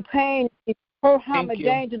 discomfort, any pain, her harm or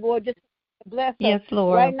danger, Lord. Just bless her. Yes,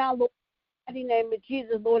 Lord. Right now, Lord. In the name of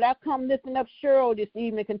Jesus, Lord, I come lifting up Cheryl this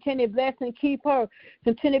evening. Continue to bless and keep her.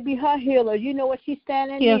 Continue to be her healer. You know what she's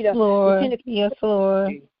standing in need of. Yes,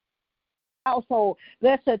 Lord. Household.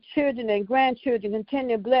 Bless her children and grandchildren.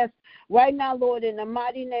 Continue to bless right now, Lord, in the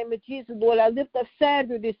mighty name of Jesus, Lord. I lift up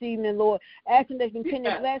Sandra this evening, Lord, asking that you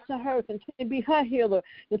continue blessing her. Continue to be her healer.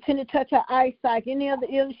 Continue to touch her eyesight. Any other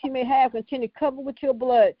illness she may have, continue to cover with your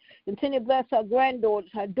blood. Continue to bless her granddaughters,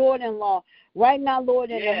 her daughter-in-law. Right now, Lord,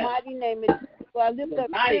 in the mighty name of Jesus, Lord, I lift up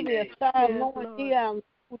Sylvia, Sarah, Lauren, Dion,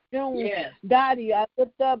 June, Dottie. I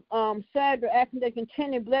lift up Sandra, asking they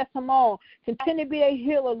continue to bless them all. Continue to be a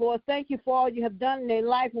healer, Lord. Thank you for all you have done in their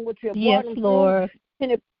life and what you have brought them through.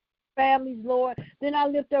 Continue to families, Lord. Then I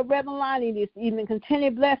lift up Reverend Lonnie this evening. Continue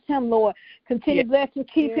to bless him, Lord. Continue to bless and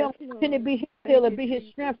keep him. Continue to be his healer, be his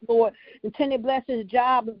strength, Lord. Continue to bless his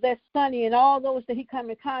job, bless Sonny and all those that he come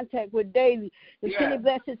in contact with daily. Continue to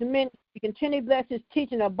bless his ministry. Continue to bless his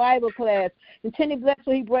teaching of Bible class. Continue to bless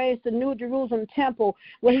what he brings to New Jerusalem Temple,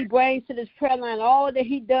 what he brings to this prayer line, all that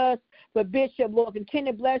he does for Bishop, Lord.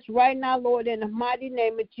 Continue to bless right now, Lord, in the mighty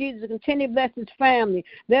name of Jesus. Continue to bless his family,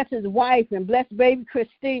 bless his wife, and bless baby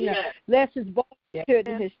Christina. Bless his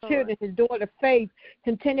children, his daughter Faith.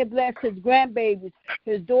 Continue to bless his grandbabies,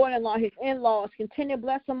 his daughter-in-law, his in-laws. Continue to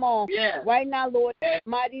bless them all. Right now, Lord, in the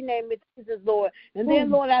mighty name of Jesus, Lord. And then,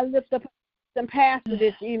 Lord, I lift up and pastor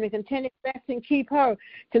this evening. Continue to bless and keep her.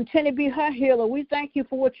 Continue to be her healer. We thank you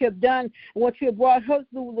for what you have done and what you have brought her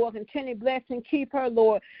through, Lord. Continue to bless and keep her,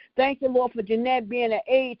 Lord. Thank you, Lord, for Jeanette being an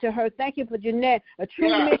aid to her. Thank you for Jeanette, a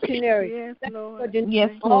true missionary. Yes, Lord. Yes,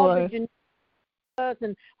 Lord. And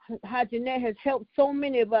how Jeanette has helped so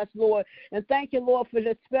many of us, Lord. And thank you, Lord, for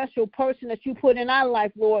the special person that you put in our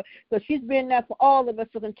life, Lord, because she's been there for all of us.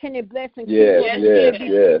 So continue to bless and keep her.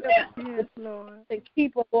 Yes, Lord. And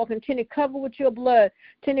keep her, Lord. Continue to cover with your blood.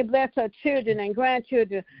 Continue to bless her children and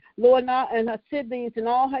grandchildren, Lord, and her siblings and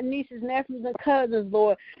all her nieces, nephews, and cousins,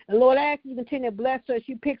 Lord. And Lord, I ask you to continue to bless her.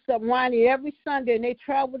 She picks up Ronnie every Sunday and they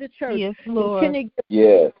travel to church. Yes, Lord. Continue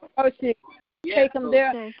to mercy. Take them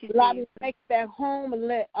there, allow them to make it back home, and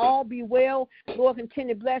let all be well. Lord,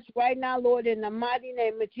 continue to bless right now, Lord, in the mighty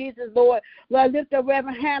name of Jesus, Lord. Lord, lift up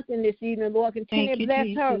Reverend Hampton this evening, Lord. Continue to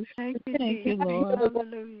bless her. Thank you, Lord.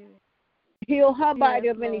 Hallelujah. Heal her body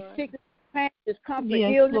of any sickness, pain, discomfort,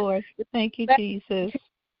 illness. Lord. Thank you, Jesus.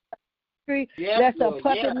 Bless her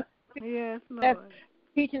puppet. Yes, Lord.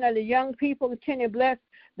 Teaching of the young people. Continue to bless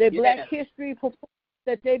their Black history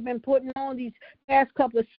that they've been putting on these past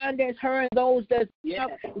couple of Sundays, her and those that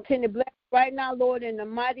continue to bless right now, Lord, in the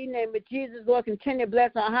mighty name of Jesus, Lord. Continue to bless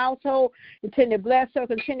her household, continue to bless her,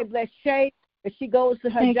 continue to bless Shay as she goes to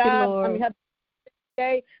her job. Her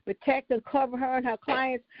day, protect and cover her and her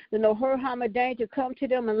clients, to know her harm or danger, come to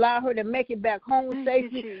them and allow her to make it back home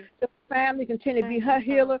safely. The family continue to be her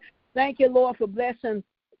healer. Thank you, Lord, for blessing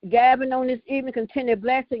Gavin on this evening. Continue to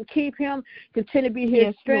bless and keep him. Continue to be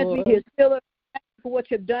his strength, be his healer. For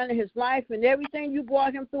what you've done in his life and everything you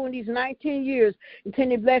brought him through in these 19 years.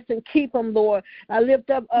 Continue to bless and keep him, Lord. I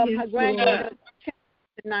lift up her granddaughter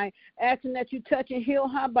tonight, asking that you touch and heal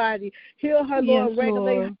her body. Heal her, Lord,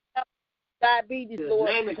 regulate her diabetes,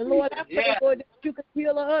 Lord. And Lord, I pray, Lord, that you can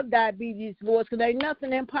heal her of diabetes, Lord, because there's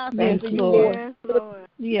nothing impossible for you, Lord. Yes, Lord.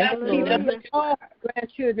 Yes, Lord. All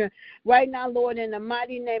grandchildren right now, Lord, in the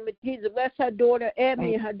mighty name of Jesus. Bless her daughter,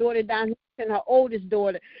 Ebony, and her daughter down here, and her oldest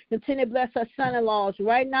daughter. Continue to bless her son-in-laws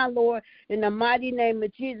right now, Lord, in the mighty name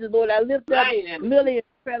of Jesus, Lord. I lift up Lily in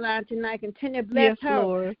prayer line tonight. Continue to bless her.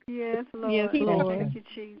 Lord. Yes, Lord. Yes, Lord. Thank you,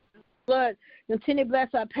 Jesus. Blood. Continue to bless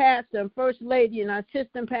our pastor and first lady and our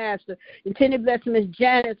assistant pastor. Continue to bless Miss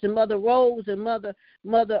Janice and Mother Rose and Mother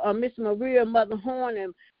Miss Maria, Mother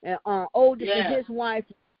Horn, and oldest and his wife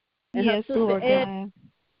and her sister Ed,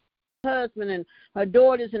 husband and her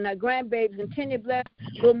daughters and her grandbabies. Continue to bless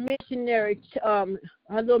little missionary, her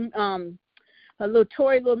little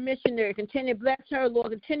Tory little missionary. Continue to bless her,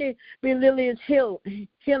 Lord. Continue to be Lillian's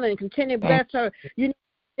healing. Continue to bless her. You know,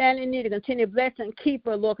 standing need to continue to bless and keep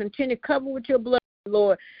her, Lord. Continue to cover with your blood,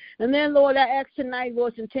 Lord. And then, Lord, I ask tonight,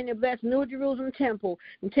 Lord, continue to bless New Jerusalem Temple.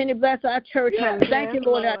 Continue to bless our church home. Thank you,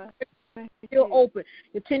 Lord. Our church is still open.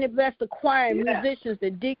 Continue to bless the choir and musicians, the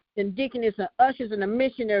deacons and deaconess and ushers and the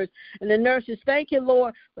missionaries and the nurses. Thank you,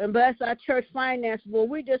 Lord, and bless our church finances, Lord.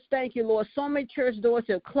 We just thank you, Lord. So many church doors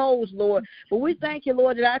have closed, Lord. But we thank you,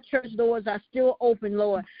 Lord, that our church doors are still open,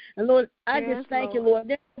 Lord. And, Lord, I just thank you,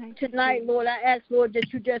 Lord. Tonight, Lord, I ask, Lord,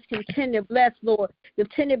 that you just continue to bless, Lord.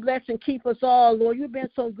 Continue to bless and keep us all, Lord. You've been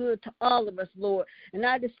so good to all of us, Lord. And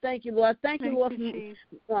I just thank you, Lord. Thank you, Lord,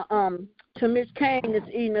 to Miss Kane this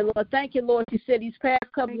evening, Lord. Thank you, Lord. She said these past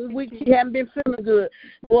couple of weeks she hasn't been feeling good.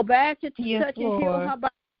 Lord, but I ask you to touch and heal her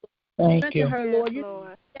body. Thank you. Her, Lord. You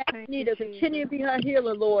need to continue to be her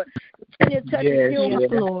healer, Lord. Continue to touch and heal her,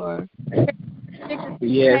 Lord.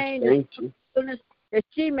 Yes, thank you. That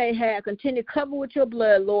she may have. Continue to cover with your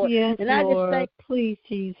blood, Lord. Yes, and I Lord. just thank please,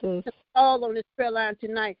 Jesus. all on this prayer line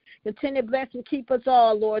tonight. Continue to bless and keep us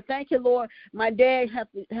all, Lord. Thank you, Lord. My dad have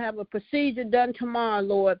to have a procedure done tomorrow,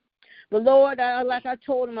 Lord. But Lord, like I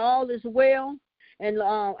told him, all is well. And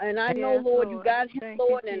I know, Lord, you got him,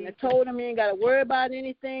 Lord. And I told him he ain't got to worry about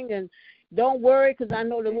anything. And don't worry, because I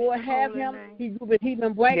know the Lord have him. He's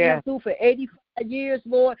been bringing him through for 85 years,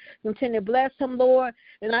 Lord. Continue to bless him, Lord.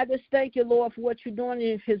 And I just thank you, Lord, for what you're doing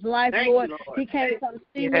in his life, Lord. He can't come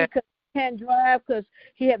see me because he can't drive because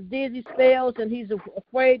he has dizzy spells and he's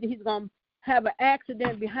afraid that he's going to have an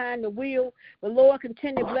accident behind the wheel. But, Lord,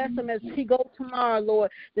 continue to bless him as he goes tomorrow,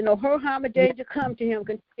 Lord. To know her harm or danger come to him.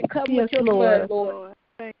 Continue to cover with your blood, Lord.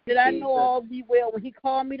 That I know all be well. When he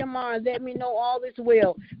called me tomorrow, let me know all is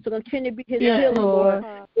well. So continue to be his healer, Lord.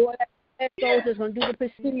 Lord, that those that's going to do the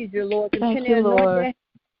procedure, Lord. Continue to anoint their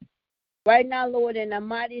right now, Lord, in the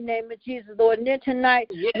mighty name of Jesus, Lord. And then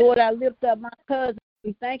tonight, Lord, I lift up my cousin.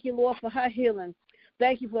 We thank you, Lord, for her healing.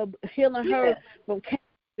 Thank you for healing her from cancer.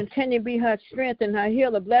 Continue to be her strength and her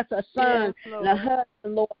healer. Bless her son and her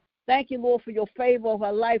husband, Lord. Thank you, Lord, for your favor of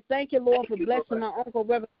her life. Thank you, Lord, for blessing my Uncle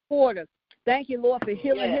Reverend Porter. Thank you, Lord, for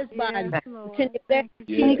healing his body. Continue to bless him.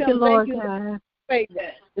 Thank you, Lord.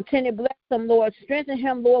 Continue to bless him, Lord. Strengthen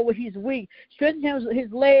him, Lord, where he's weak. Strengthen him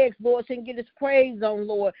his legs, Lord, so he can get his praise on,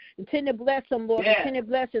 Lord. Continue to bless him, Lord. Continue to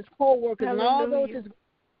bless his co-workers and all those his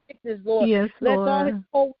sickness, Lord. Bless all his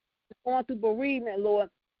co-workers going through bereavement, Lord.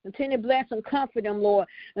 Continue to bless and comfort them, Lord.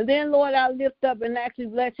 And then, Lord, I lift up and actually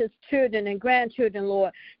bless his children and grandchildren,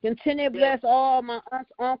 Lord. Continue to bless all my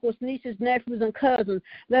aunts, uncles, nieces, nephews, and cousins.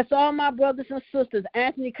 Bless all my brothers and sisters.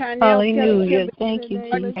 Anthony Carnell. Hallelujah. Thank you,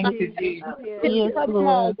 Jesus. Yes,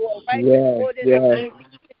 Lord.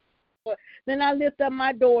 Then I lift up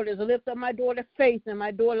my daughters. I lift up my daughter Faith and my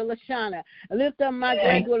daughter LaShawna. I lift up my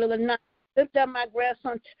granddaughter Lanai. Lift up my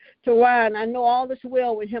grandson Teron. I know all is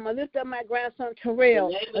well with him. I lift up my grandson Terrell.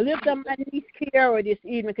 I lift up my niece Kiara this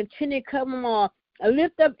evening. Continue to cover them all. I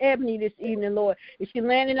lift up Ebony this evening, Lord. If she's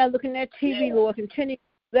landing out looking at TV, Lord, continue to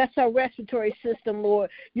bless her respiratory system, Lord.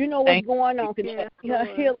 You know what's going on. Continue her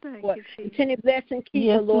heal, Lord. Continue to bless and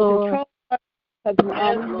keep her, Lord. Control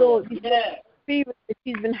her, Lord. Fever that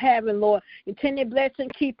she's been having, Lord. Continue to bless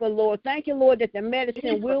and keep her, Lord. Thank you, Lord, that the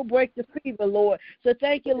medicine will break the fever, Lord. So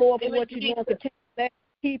thank you, Lord, for what you're doing. Continue to bless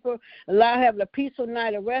and keep her. Allow her to have a peaceful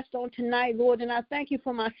night of rest on tonight, Lord. And I thank you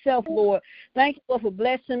for myself, Lord. Thank you, Lord, for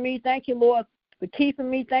blessing me. Thank you, Lord, for keeping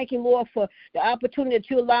me. Thank you, Lord, for the opportunity that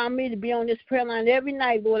you allow me to be on this prayer line every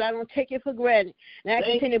night, Lord. I don't take it for granted. And I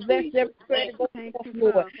continue to bless every prayer that goes forth,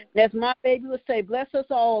 Lord. That's my baby will say, bless us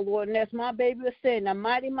all, Lord. And that's my baby will say, in the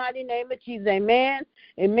mighty, mighty name of Jesus. Amen.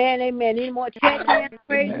 Amen. Amen. Any more chant?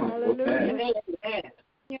 Praise. Hallelujah.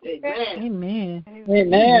 Amen.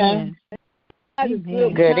 Amen. Good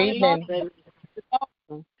evening.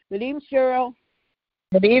 Good evening, Cheryl.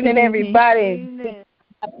 Good evening, everybody.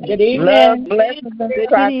 Good evening. Love, blessings, and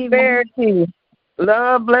prosperity.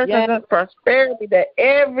 Love, blessings, and prosperity to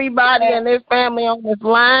everybody and their family on this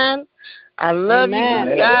line. I love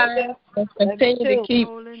you guys. And continue to keep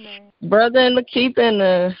Brother and Lakeitha and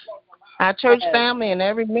our church family and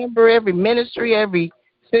every member, every ministry, every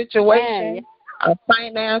situation, our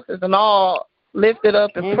finances and all lifted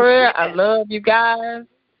up in prayer. I love you guys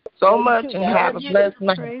so much and have a blessed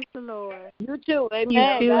night. Praise the Lord. You too.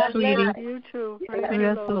 Amen. You too, sweetie. You too. Praise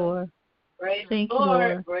the Lord. Thank you,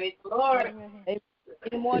 Lord. Praise the Lord. Any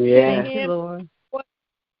more Thank you, Lord.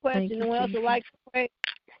 Question? Anyone else would like to pray?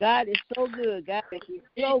 God is so good. God is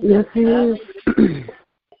so good. Yes, He is.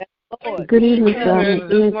 Good evening, sir.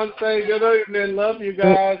 Just want to say good evening. Love you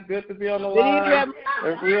guys. Good to be on the line.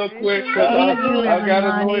 And real quick, I got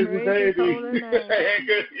a noisy baby. Good evening.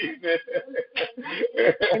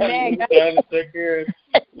 I'm trying to take care.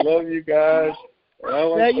 Love you guys. And I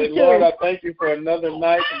want to say, Lord, I thank you for another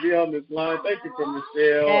night to be on this line. Thank you for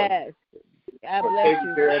Michelle. Yes. God bless you.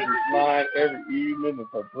 Taking care of this line every evening and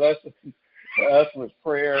for blessing us with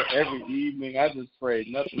prayer every evening. I just pray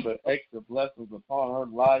nothing but extra blessings upon her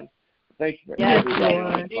life. Thank you for everybody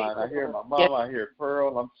on this line. I hear my mom, I hear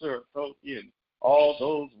Pearl, I'm sure Toki and all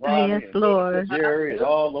those Ronnie and Jerry and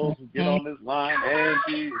all those who get on this line,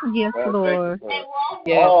 Angie. Yes, Lord.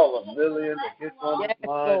 All the millions that get on this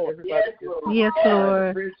line. Everybody gets on yes, this line. Lord.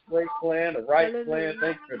 The Preach Break Plan, the Right Plan.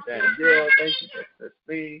 Thank you for Danielle. Thank you for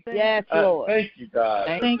Christine. Yes, Lord. Thank you, God.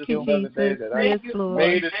 Thank you, another Jesus. day that yes, I Lord.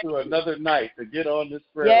 made it to another night to get on this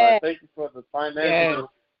prayer line. Thank you for the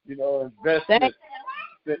financial, investment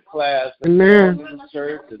class in the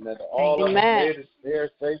church, and that all of us made it there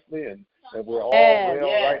safely, and that we're all well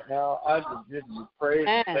right now. I just give you praise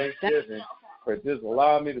and thanksgiving for just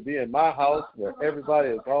allowing me to be in my house where everybody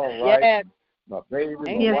is all right. My baby, my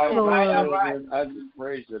wife, my children. I just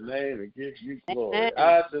praise your name and give you glory.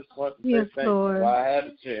 I just want to say thank you while I had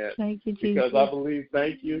a chance. Thank you, Jesus. Because I believe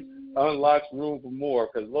thank you unlocks room for more.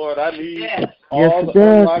 Because, Lord, I need all the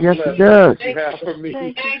unlocked blessings you have for me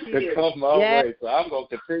to come my way. So I'm going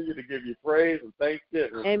to continue to give you praise and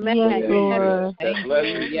thanksgiving. Amen. Yes, Lord. That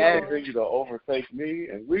blessings will continue to overtake me,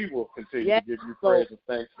 and we will continue to give you praise and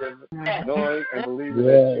thanksgiving, knowing and believing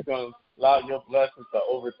that you're going to allow your blessings to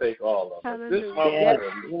overtake all of us. This is my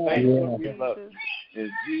prayer. Thank you. We love you. In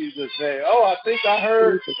Jesus' name. Oh, I think I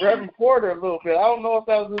heard Reverend Porter a little bit. I don't know if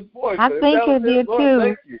that was his voice. I think it did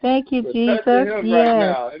too. Thank you, Jesus. Yes. Right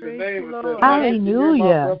now. In the name of Jesus.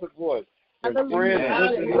 Hallelujah. And praying and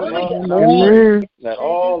lifting him up. That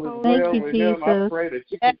all is well with him. I pray that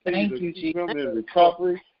you continue to keep him in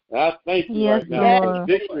recovery. And I thank you right now that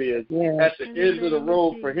victory is at the end of the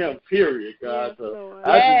road for him, period, God. So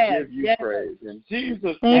I just give you praise. In Jesus'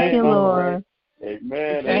 name, thank you, Lord.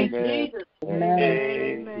 Amen. Amen. Amen.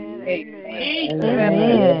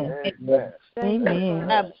 Amen.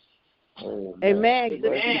 Amen.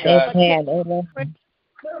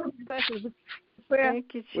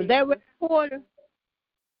 Thank you, Jesus. Was that Porter?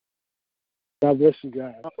 God bless you,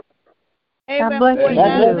 guys. Hey, God bless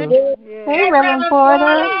you. Hey, Reverend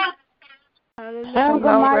Porter.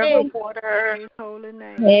 Hallelujah. Reverend Porter. Holy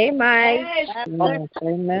name. Hey, Mike.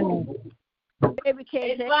 Amen. Baby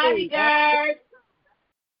cakes. Bodyguard.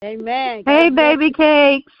 Amen. Hey, baby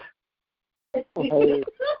cakes. Amen.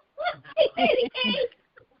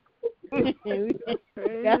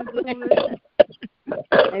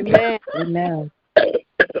 Amen.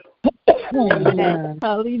 Amen.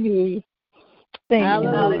 Hallelujah.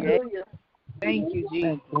 Hallelujah. Thank you,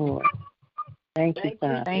 Jesus. Thank you,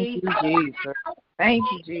 God. Thank you, Jesus. Thank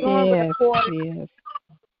you, Jesus. Yes.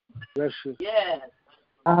 Bless you. Yes.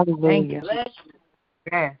 Hallelujah.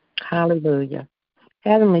 Yes. Hallelujah.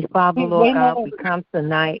 Heavenly Father, Lord God, we come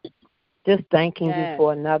tonight just thanking you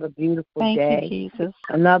for another beautiful day. Thank you, Jesus.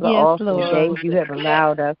 Another awesome Lord. day you have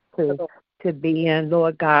allowed us to be in,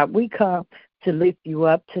 Lord God. We come to lift you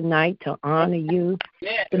up tonight, to honor you,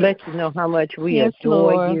 to let you know how much we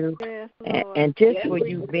adore Lord. you, and just for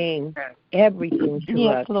you being everything to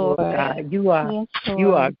us, Lord God. You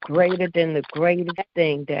are greater than the greatest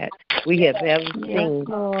thing that we have ever seen.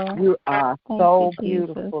 You are so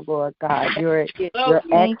beautiful, Lord God. You're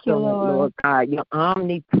excellent, Lord God. You're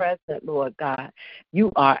omnipresent, Lord God.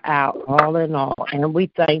 You are our all in all, and we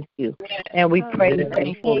thank you. And we praise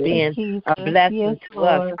you for being a blessing to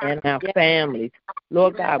us and our families.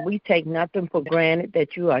 Lord God, we take nothing for granted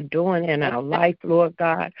that you are doing in our life, Lord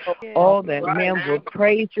God. All that men will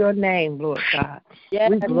praise your name, Lord God.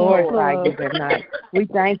 We glorify you tonight. We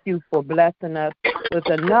thank you for blessing us with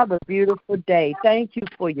another beautiful day. Thank you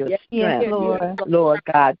for your strength, Lord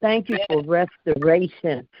God. Thank you for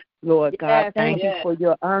restoration, Lord God. Thank you for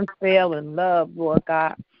your unfailing love, Lord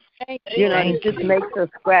God. You know, it just makes us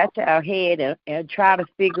scratch our head and try to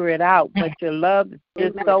figure it out. But your love is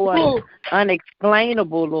just so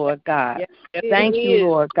unexplainable, Lord God. Thank you,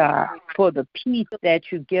 Lord God, for the peace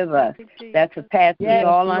that you give us that surpasses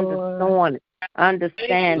all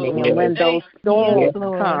understanding. And when those storms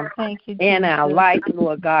come in our life,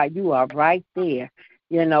 Lord God, you are right there.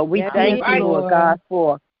 You know, we thank you, Lord God,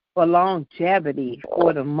 for longevity,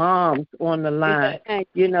 for the moms on the line,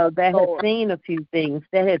 you know, that have seen a few things,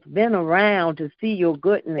 that has been around to see your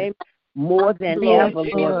goodness more than ever,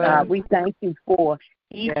 Lord God. We thank you for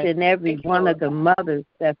each and every one of the mothers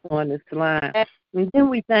that's on this line. And then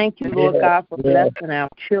we thank you, Lord God, for blessing our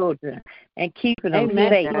children and keeping them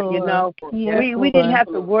safe. You know, we didn't have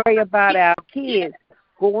to worry about our kids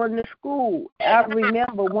going to school. I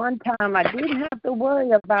remember one time I didn't have to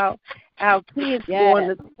worry about our kids going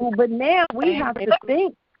to school, but now we have to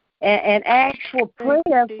think and ask for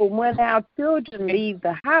prayer for when our children leave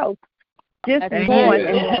the house, just going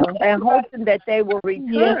and hoping that they will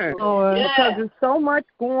return, because there's so much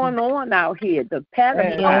going on out here, the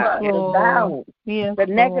pedophilia, the violence, the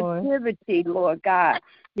negativity, Lord God.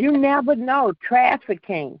 You never know,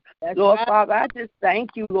 trafficking. Lord Father, I just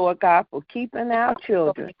thank you, Lord God, for keeping our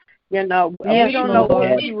children. You know, we don't know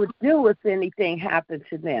what you would do if anything happened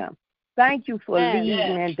to them. Thank you for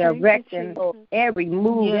leading and directing every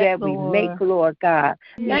move that we make, Lord God.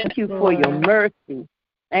 Thank you for your mercy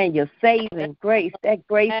and your saving grace, that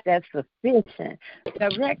grace that's sufficient.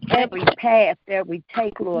 Direct every path that we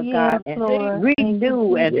take, Lord God, and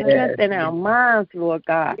renew and strengthen our minds, Lord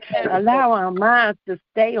God. Allow our minds to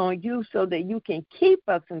stay on you so that you can keep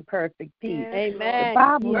us in perfect peace. The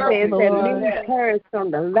Bible says that many perish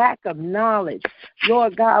from the lack of knowledge.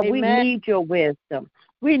 Lord God, we need your wisdom.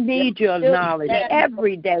 We need your knowledge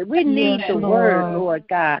every day. We need the word, Lord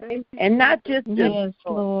God. And not just to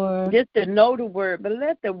know the word, but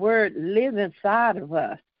let the word live inside of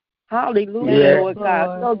us. Hallelujah, Lord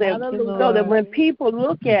God. So that when people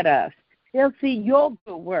look at us, they'll see your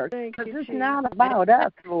good work. Because it's not about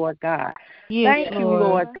us, Lord God. Thank you,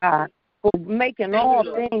 Lord God, for making all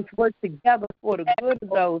things work together for the good of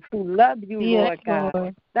those who love you, Lord God.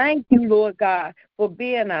 Lord. Thank you, Lord God, for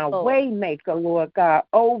being our way maker, Lord God,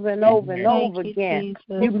 over and over and over again.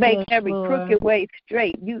 You make every crooked way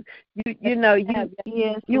straight. You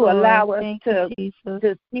allow us to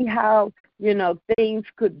see how, things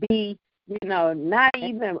could be, not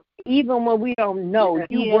even when we don't know,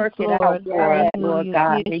 you work it out for us, Lord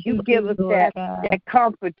God. And you give us that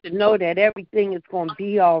comfort to know that everything is going to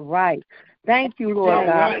be all right. Thank you, Lord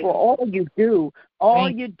God, for all you do, all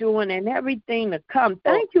you're doing, and everything to come.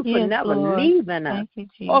 Thank you for never leaving us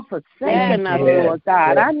or forsaking us, Lord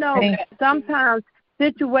God. I know sometimes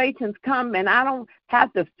situations come and I don't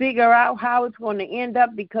have to figure out how it's going to end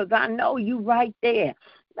up because I know you right there.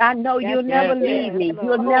 I know you'll never leave me.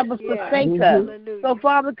 You'll never forsake us. So,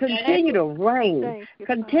 Father, continue to reign.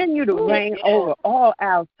 Continue to reign over all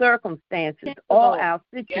our circumstances, all our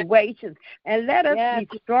situations, and let us be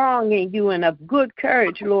strong in you and of good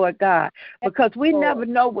courage, Lord God, because we never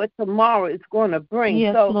know what tomorrow is going to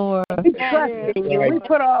bring. So we trust in you. We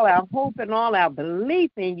put all our hope and all our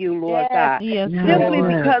belief in you, Lord God, simply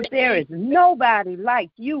because there is nobody like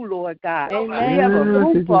you, Lord God. We have a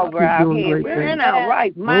roof over our head. We're in our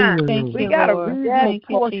right mind. We got a reasonable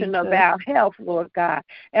portion of our health, Lord God.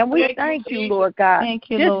 And we thank you, Lord God,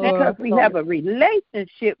 just because we have a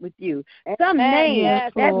relationship with you. Some name,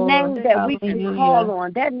 that name that we can call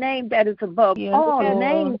on, that name that is above all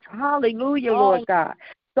names. Hallelujah, Lord God.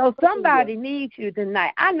 So somebody needs you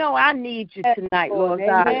tonight. I know I need you tonight, Lord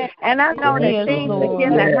God. And I know that things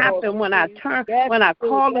begin to happen when I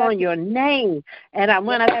call on your name. And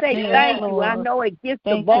when I say thank you, I know it gets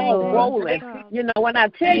the ball rolling. When I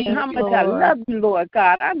tell you how much I love you, Lord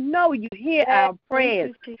God, I know you hear our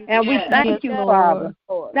prayers. And we thank you, Father.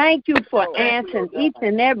 Thank you for answering each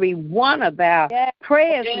and every one of our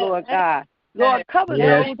prayers, Lord God. Lord, cover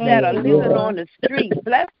those that are living on the street.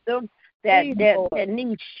 Bless them that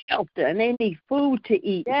need shelter and they need food to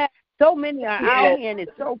eat. So many are out here and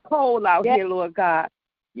it's so cold out here, Lord God.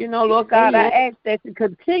 Lord God, I ask that you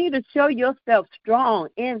continue to show yourself strong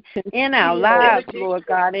in our lives, Lord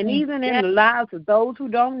God, and even in the lives of those who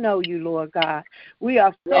don't know you, Lord God. We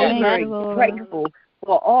are so very grateful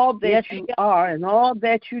for all that you are and all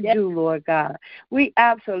that you do, Lord God. We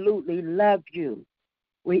absolutely love you.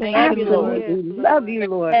 We absolutely love you,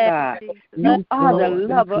 Lord God. You are the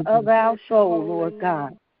lover of our soul, Lord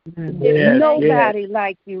God. There's nobody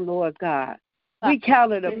like you, Lord God. We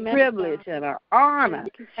count it a privilege and an honor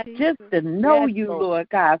just to know you, Lord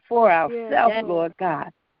God, for ourselves, Lord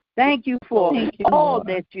God. Thank you for all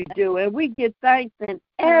that you do, and we give thanks in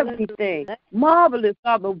everything. Marvelous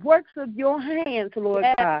are the works of your hands, Lord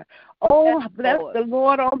God. Oh, bless the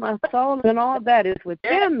Lord, oh my soul, and all that is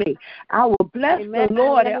within me. I will bless the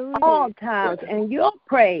Lord at all times, and your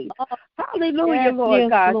praise, hallelujah, Lord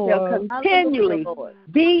God, shall continually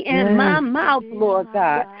be in my mouth, Lord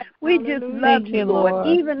God. We just love you, Lord.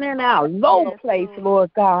 Even in our low place,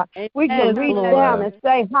 Lord God, we can reach down and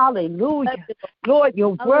say, hallelujah. Lord,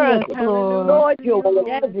 you're worthy. Lord, you're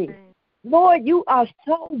worthy. Lord, you are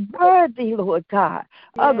so worthy, Lord God,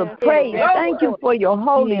 of the praise. Thank you for your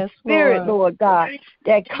Holy Spirit, Lord God,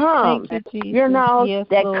 that comes,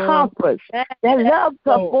 that comforts, that loves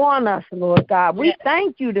upon us, Lord God. We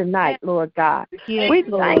thank you tonight, Lord God. We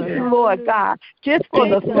thank you, Lord God, just for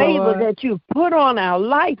the favor that you put on our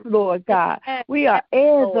life, Lord God. We are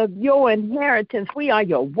heirs of your inheritance. We are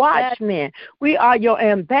your watchmen. We are your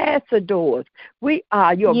ambassadors. We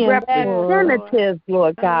are your representatives,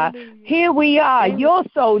 Lord God. Here we are, your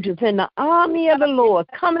soldiers in the army of the Lord,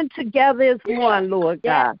 coming together as one, Lord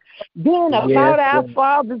God, being about our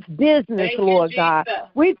Father's business, Lord God.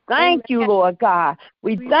 We thank you, Lord God.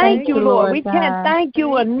 We thank you, Lord. We can't thank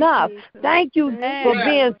you enough. Thank you for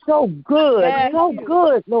being so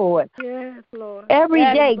good, Lord. Every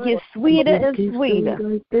day gets sweeter and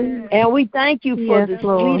sweeter. And we thank you for the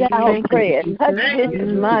sweet hour prayer. Touch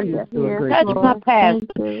this Monday. Touch my pastor.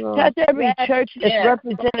 Touch every church that's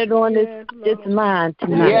represented on this line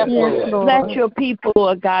tonight. Bless your people,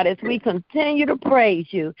 Lord God, as we continue to praise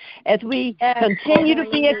you, as we continue to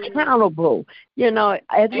be accountable,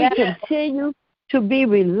 as we continue to be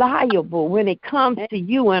reliable when it comes to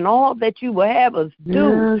you and all that you will have us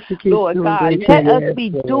do, Lord God. Let us be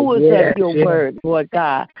doers of your word, Lord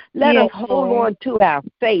God. Let us hold on to our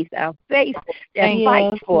faith that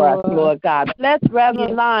fights for us, Lord God. Bless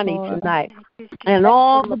Reverend Lonnie tonight and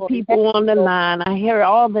all the people on the line. I hear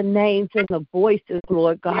all the names and the voices,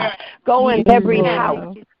 Lord God. Go in every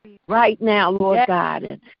house right now, Lord God,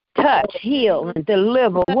 and touch, heal, and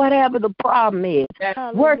deliver whatever the problem is.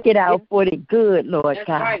 Work it out for the good, Lord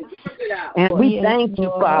God. And we thank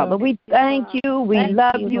you, Father. We thank you. We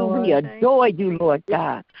love you. We adore you, Lord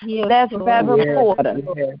God. That's Reverend Porter,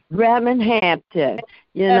 Reverend Hampton,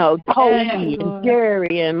 Toby and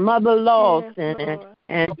Jerry and Mother Lawson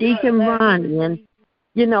and Deacon Ronnie and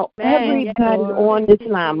everybody on this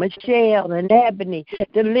line, Michelle and Ebony,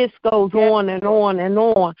 the list goes on and on and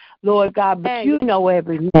on, Lord God, but you know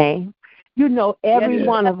every name. You know every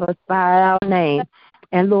one of us by our name.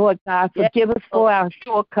 And, Lord God, forgive us for our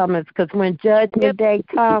shortcomings, because when Judgment Day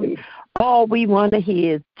comes, all we want to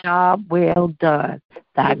hear is, job well done,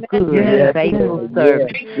 thy good and faithful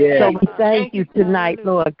servant. So we thank you tonight,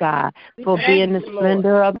 Lord God, for being the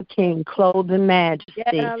splendor of the King, clothed in majesty.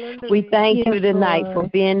 We thank you tonight for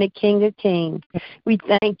being the King of Kings. We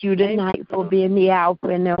thank you tonight for being the Alpha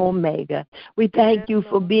and the Omega. We thank you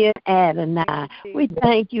for being Adonai. We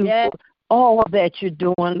thank you for all that you're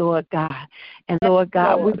doing, Lord God. And, Lord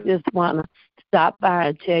God, we just want to stop by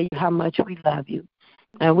and tell you how much we love you.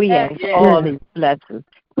 And we ask all these blessings.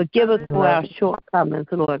 Forgive us for our shortcomings,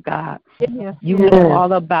 Lord God. You know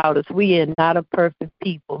all about us. We are not a perfect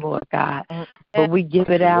people, Lord God. But we give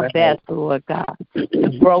it our best, Lord God,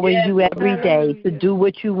 to grow in you every day, to do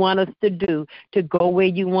what you want us to do, to go where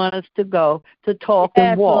you want us to go, to talk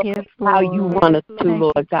and walk how you want us to,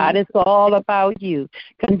 Lord God. It's all about you.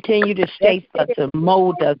 Continue to shape us and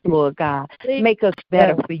mold us, Lord God. Make us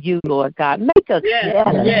better for you, Lord God. Make us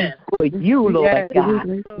better for you, Lord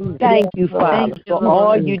God. Thank you, Father, for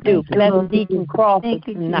all you do. Bless Deacon Crawford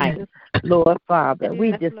tonight, Lord Father.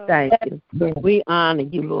 We just thank you. We honor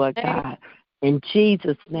you, Lord God. In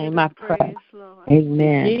Jesus' name I pray.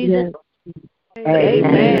 Amen. Jesus.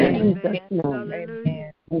 Amen.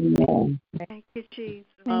 Amen. Thank you, Jesus.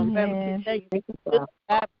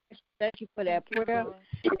 Thank you for that prayer.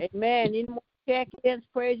 Amen. Any more check-ins,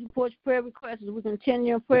 praise reports, prayer requests? We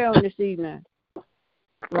continue in prayer on this evening.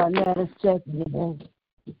 Lynetta, checking in.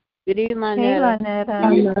 Good evening,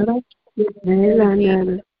 Lynetta. Good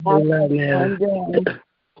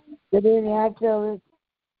evening, I feel it.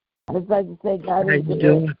 I just like to say, God is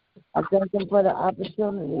good. I thank Him for the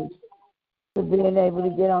opportunity to being able to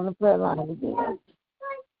get on the prayer line again.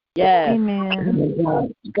 Yes.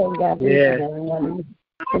 Amen. Thank God for everyone.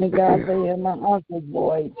 Thank God for hearing my uncle's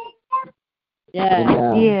voice.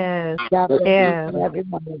 Yes. God bless every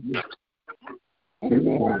one of you.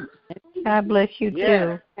 Amen. God bless you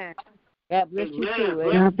too. God bless you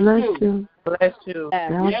too. God bless you. Bless you.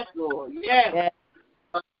 Yes, Lord. Yes.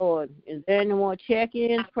 Lord. Is there any more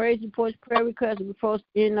check-ins, praise reports, prayer requests before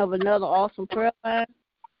the end of another awesome prayer line?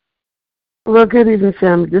 Well, good evening,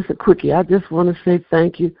 family. Just a quickie. I just want to say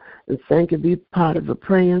thank you and thank you be part of a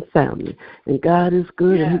praying family. And God is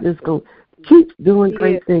good, and He's just going to keep doing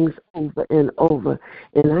great things over and over.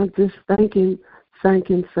 And I'm just thank Him,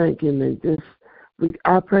 and just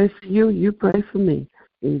I pray for you, you pray for me.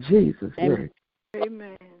 In Jesus' name.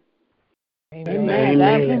 Amen. Amen.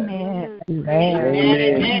 Amen.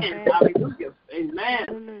 Amen. Hallelujah. Amen.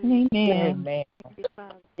 Amen.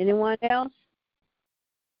 Anyone else?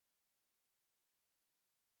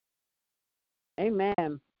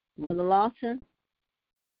 Amen. Mother Lawson?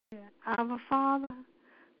 Our Father,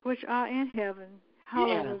 which art in heaven,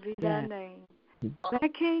 hallowed be thy name. Thy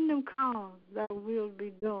kingdom come, thy will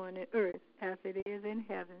be done in earth as it is in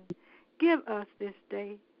heaven. Give us this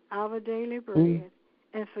day our daily bread,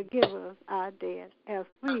 and forgive us our debts as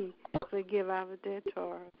we forgive our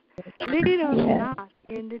debtors. Lead us not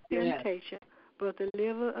into temptation, but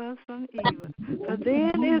deliver us from evil. For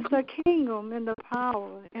then is the kingdom and the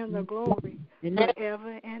power and the glory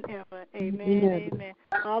forever and ever. Amen. Amen.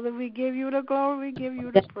 Father, we give you the glory, we give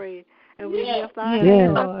you the praise. And we lift our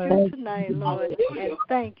hands up to you tonight, Lord, and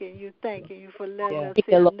thanking you for letting us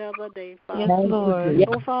see another day, Father. Yes, Lord.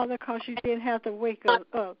 Oh, Father, because you didn't have to wake us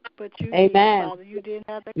up, but you did, Father. You didn't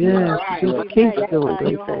have to come up. We magnify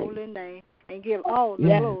your holy name and give all the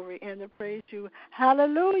glory and the praise to you.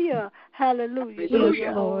 Hallelujah. Hallelujah. To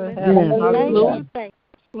your holy name. Thank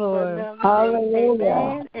you. Lord.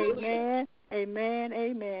 Hallelujah. Amen. Amen.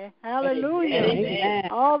 Amen. Hallelujah. Amen.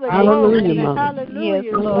 All the Hallelujah, glory. Mother. Hallelujah.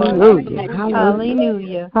 Yes, Lord. Hallelujah.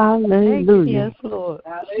 Hallelujah. Hallelujah. Yes, Lord.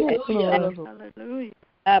 Yes, Lord. Hallelujah.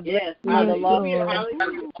 God bless you, Mother Lord.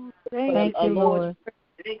 Thank you, Lord.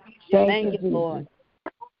 Thank you, Lord.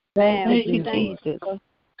 Thank you, Jesus.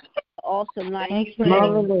 Awesome night. Thank you,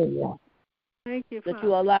 Hallelujah. Thank you, that you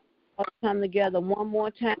allow us to come together one more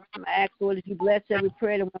time. I ask, Lord, that you bless every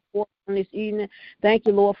prayer that went forth on this evening. Thank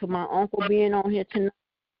you, Lord, for my uncle being on here tonight.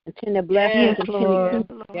 Continue to bless him. Lord.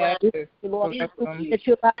 Lord, that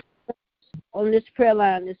you allow on this prayer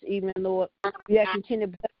line this evening, Lord. We ask you to continue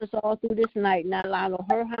to bless us all through this night, not allow no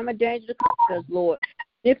hurt, harm, or danger to come to us, Lord.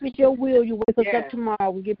 If it's your will, you wake us up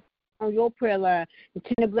tomorrow. We get on your prayer line.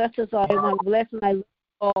 Continue to bless us all. Everyone bless night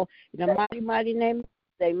all. In the mighty, mighty name,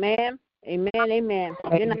 amen. Amen. Amen.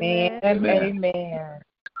 Amen. Amen.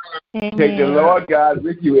 Take the Lord God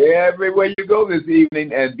with you everywhere you go this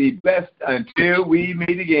evening and be blessed until we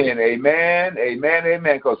meet again. Amen. Amen.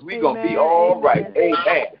 Amen. Because we're going to be all right.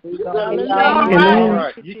 Amen. We're going to be all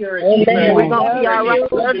right. We're going to be all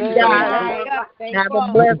right. Love you guys. Have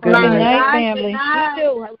a blessed night, family.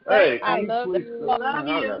 Hey, I love you.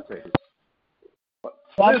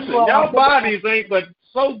 Listen, y'all bodies ain't but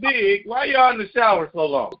so big. Why y'all in the shower so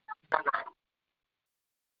long?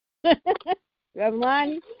 Reverend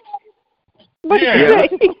Lonnie? Yeah.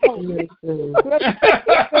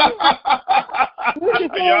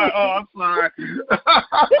 I'm sorry.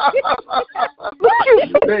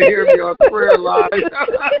 They hear me on prayer line.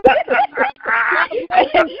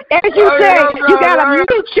 As you say, you gotta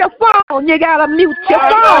mute your phone. You gotta mute your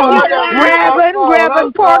phone.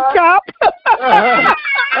 Reverend Pork Chop.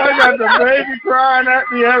 I got the baby crying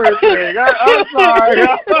at me, everything. I'm sorry.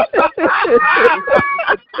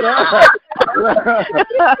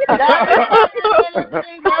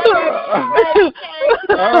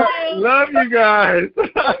 Love you guys.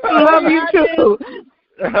 Love you too.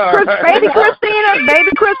 Baby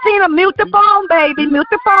Christina, mute the phone, baby. Mute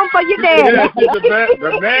the phone for your daddy. Yeah,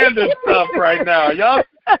 the man is tough right now. Y'all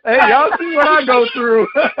see what I go through.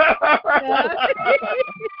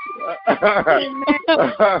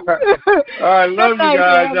 All right, love you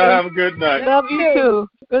guys. Y'all have a good night. Love you too.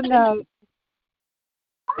 Good night.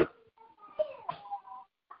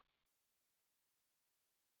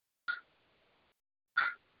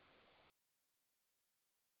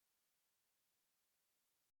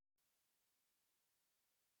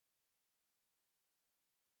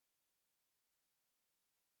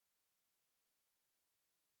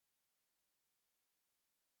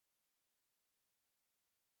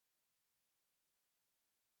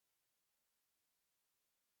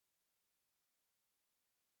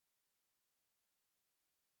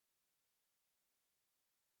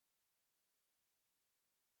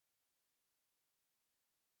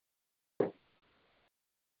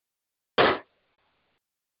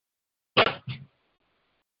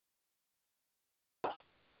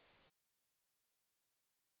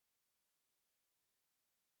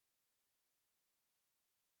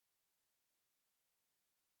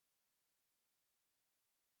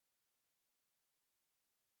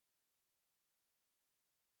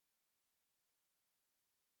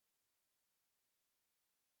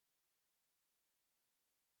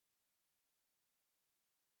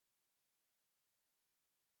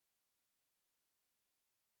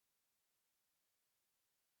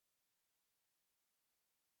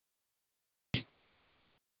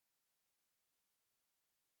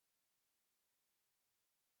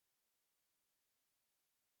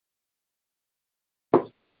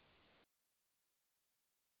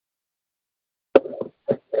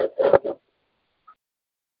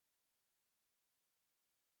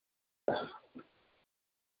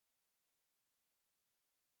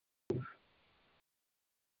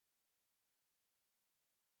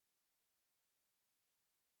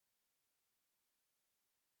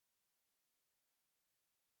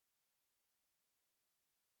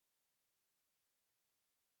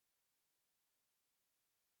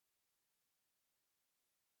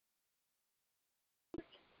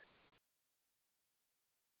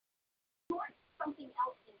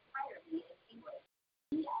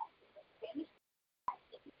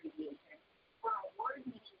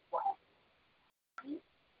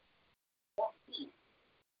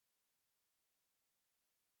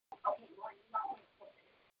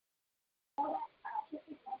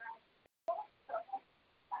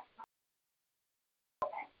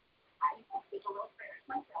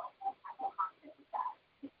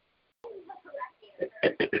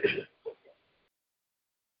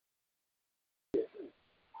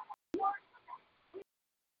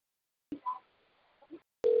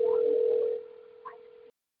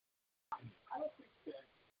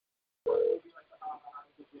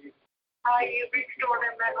 You restore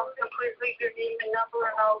them back up completely, your name and number,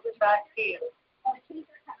 and I'll get back to you.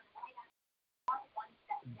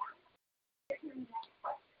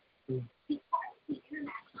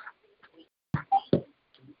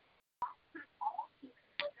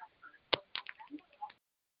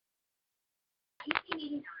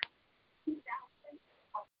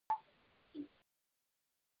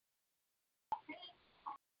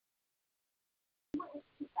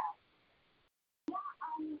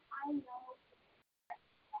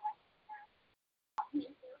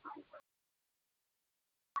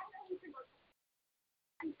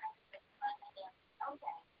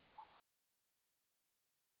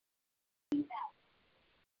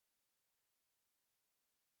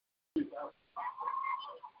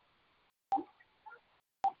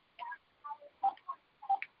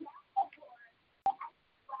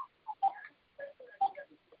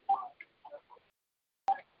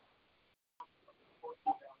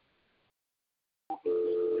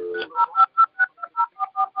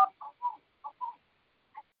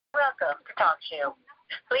 Welcome to Talk Show.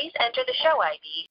 Please enter the show ID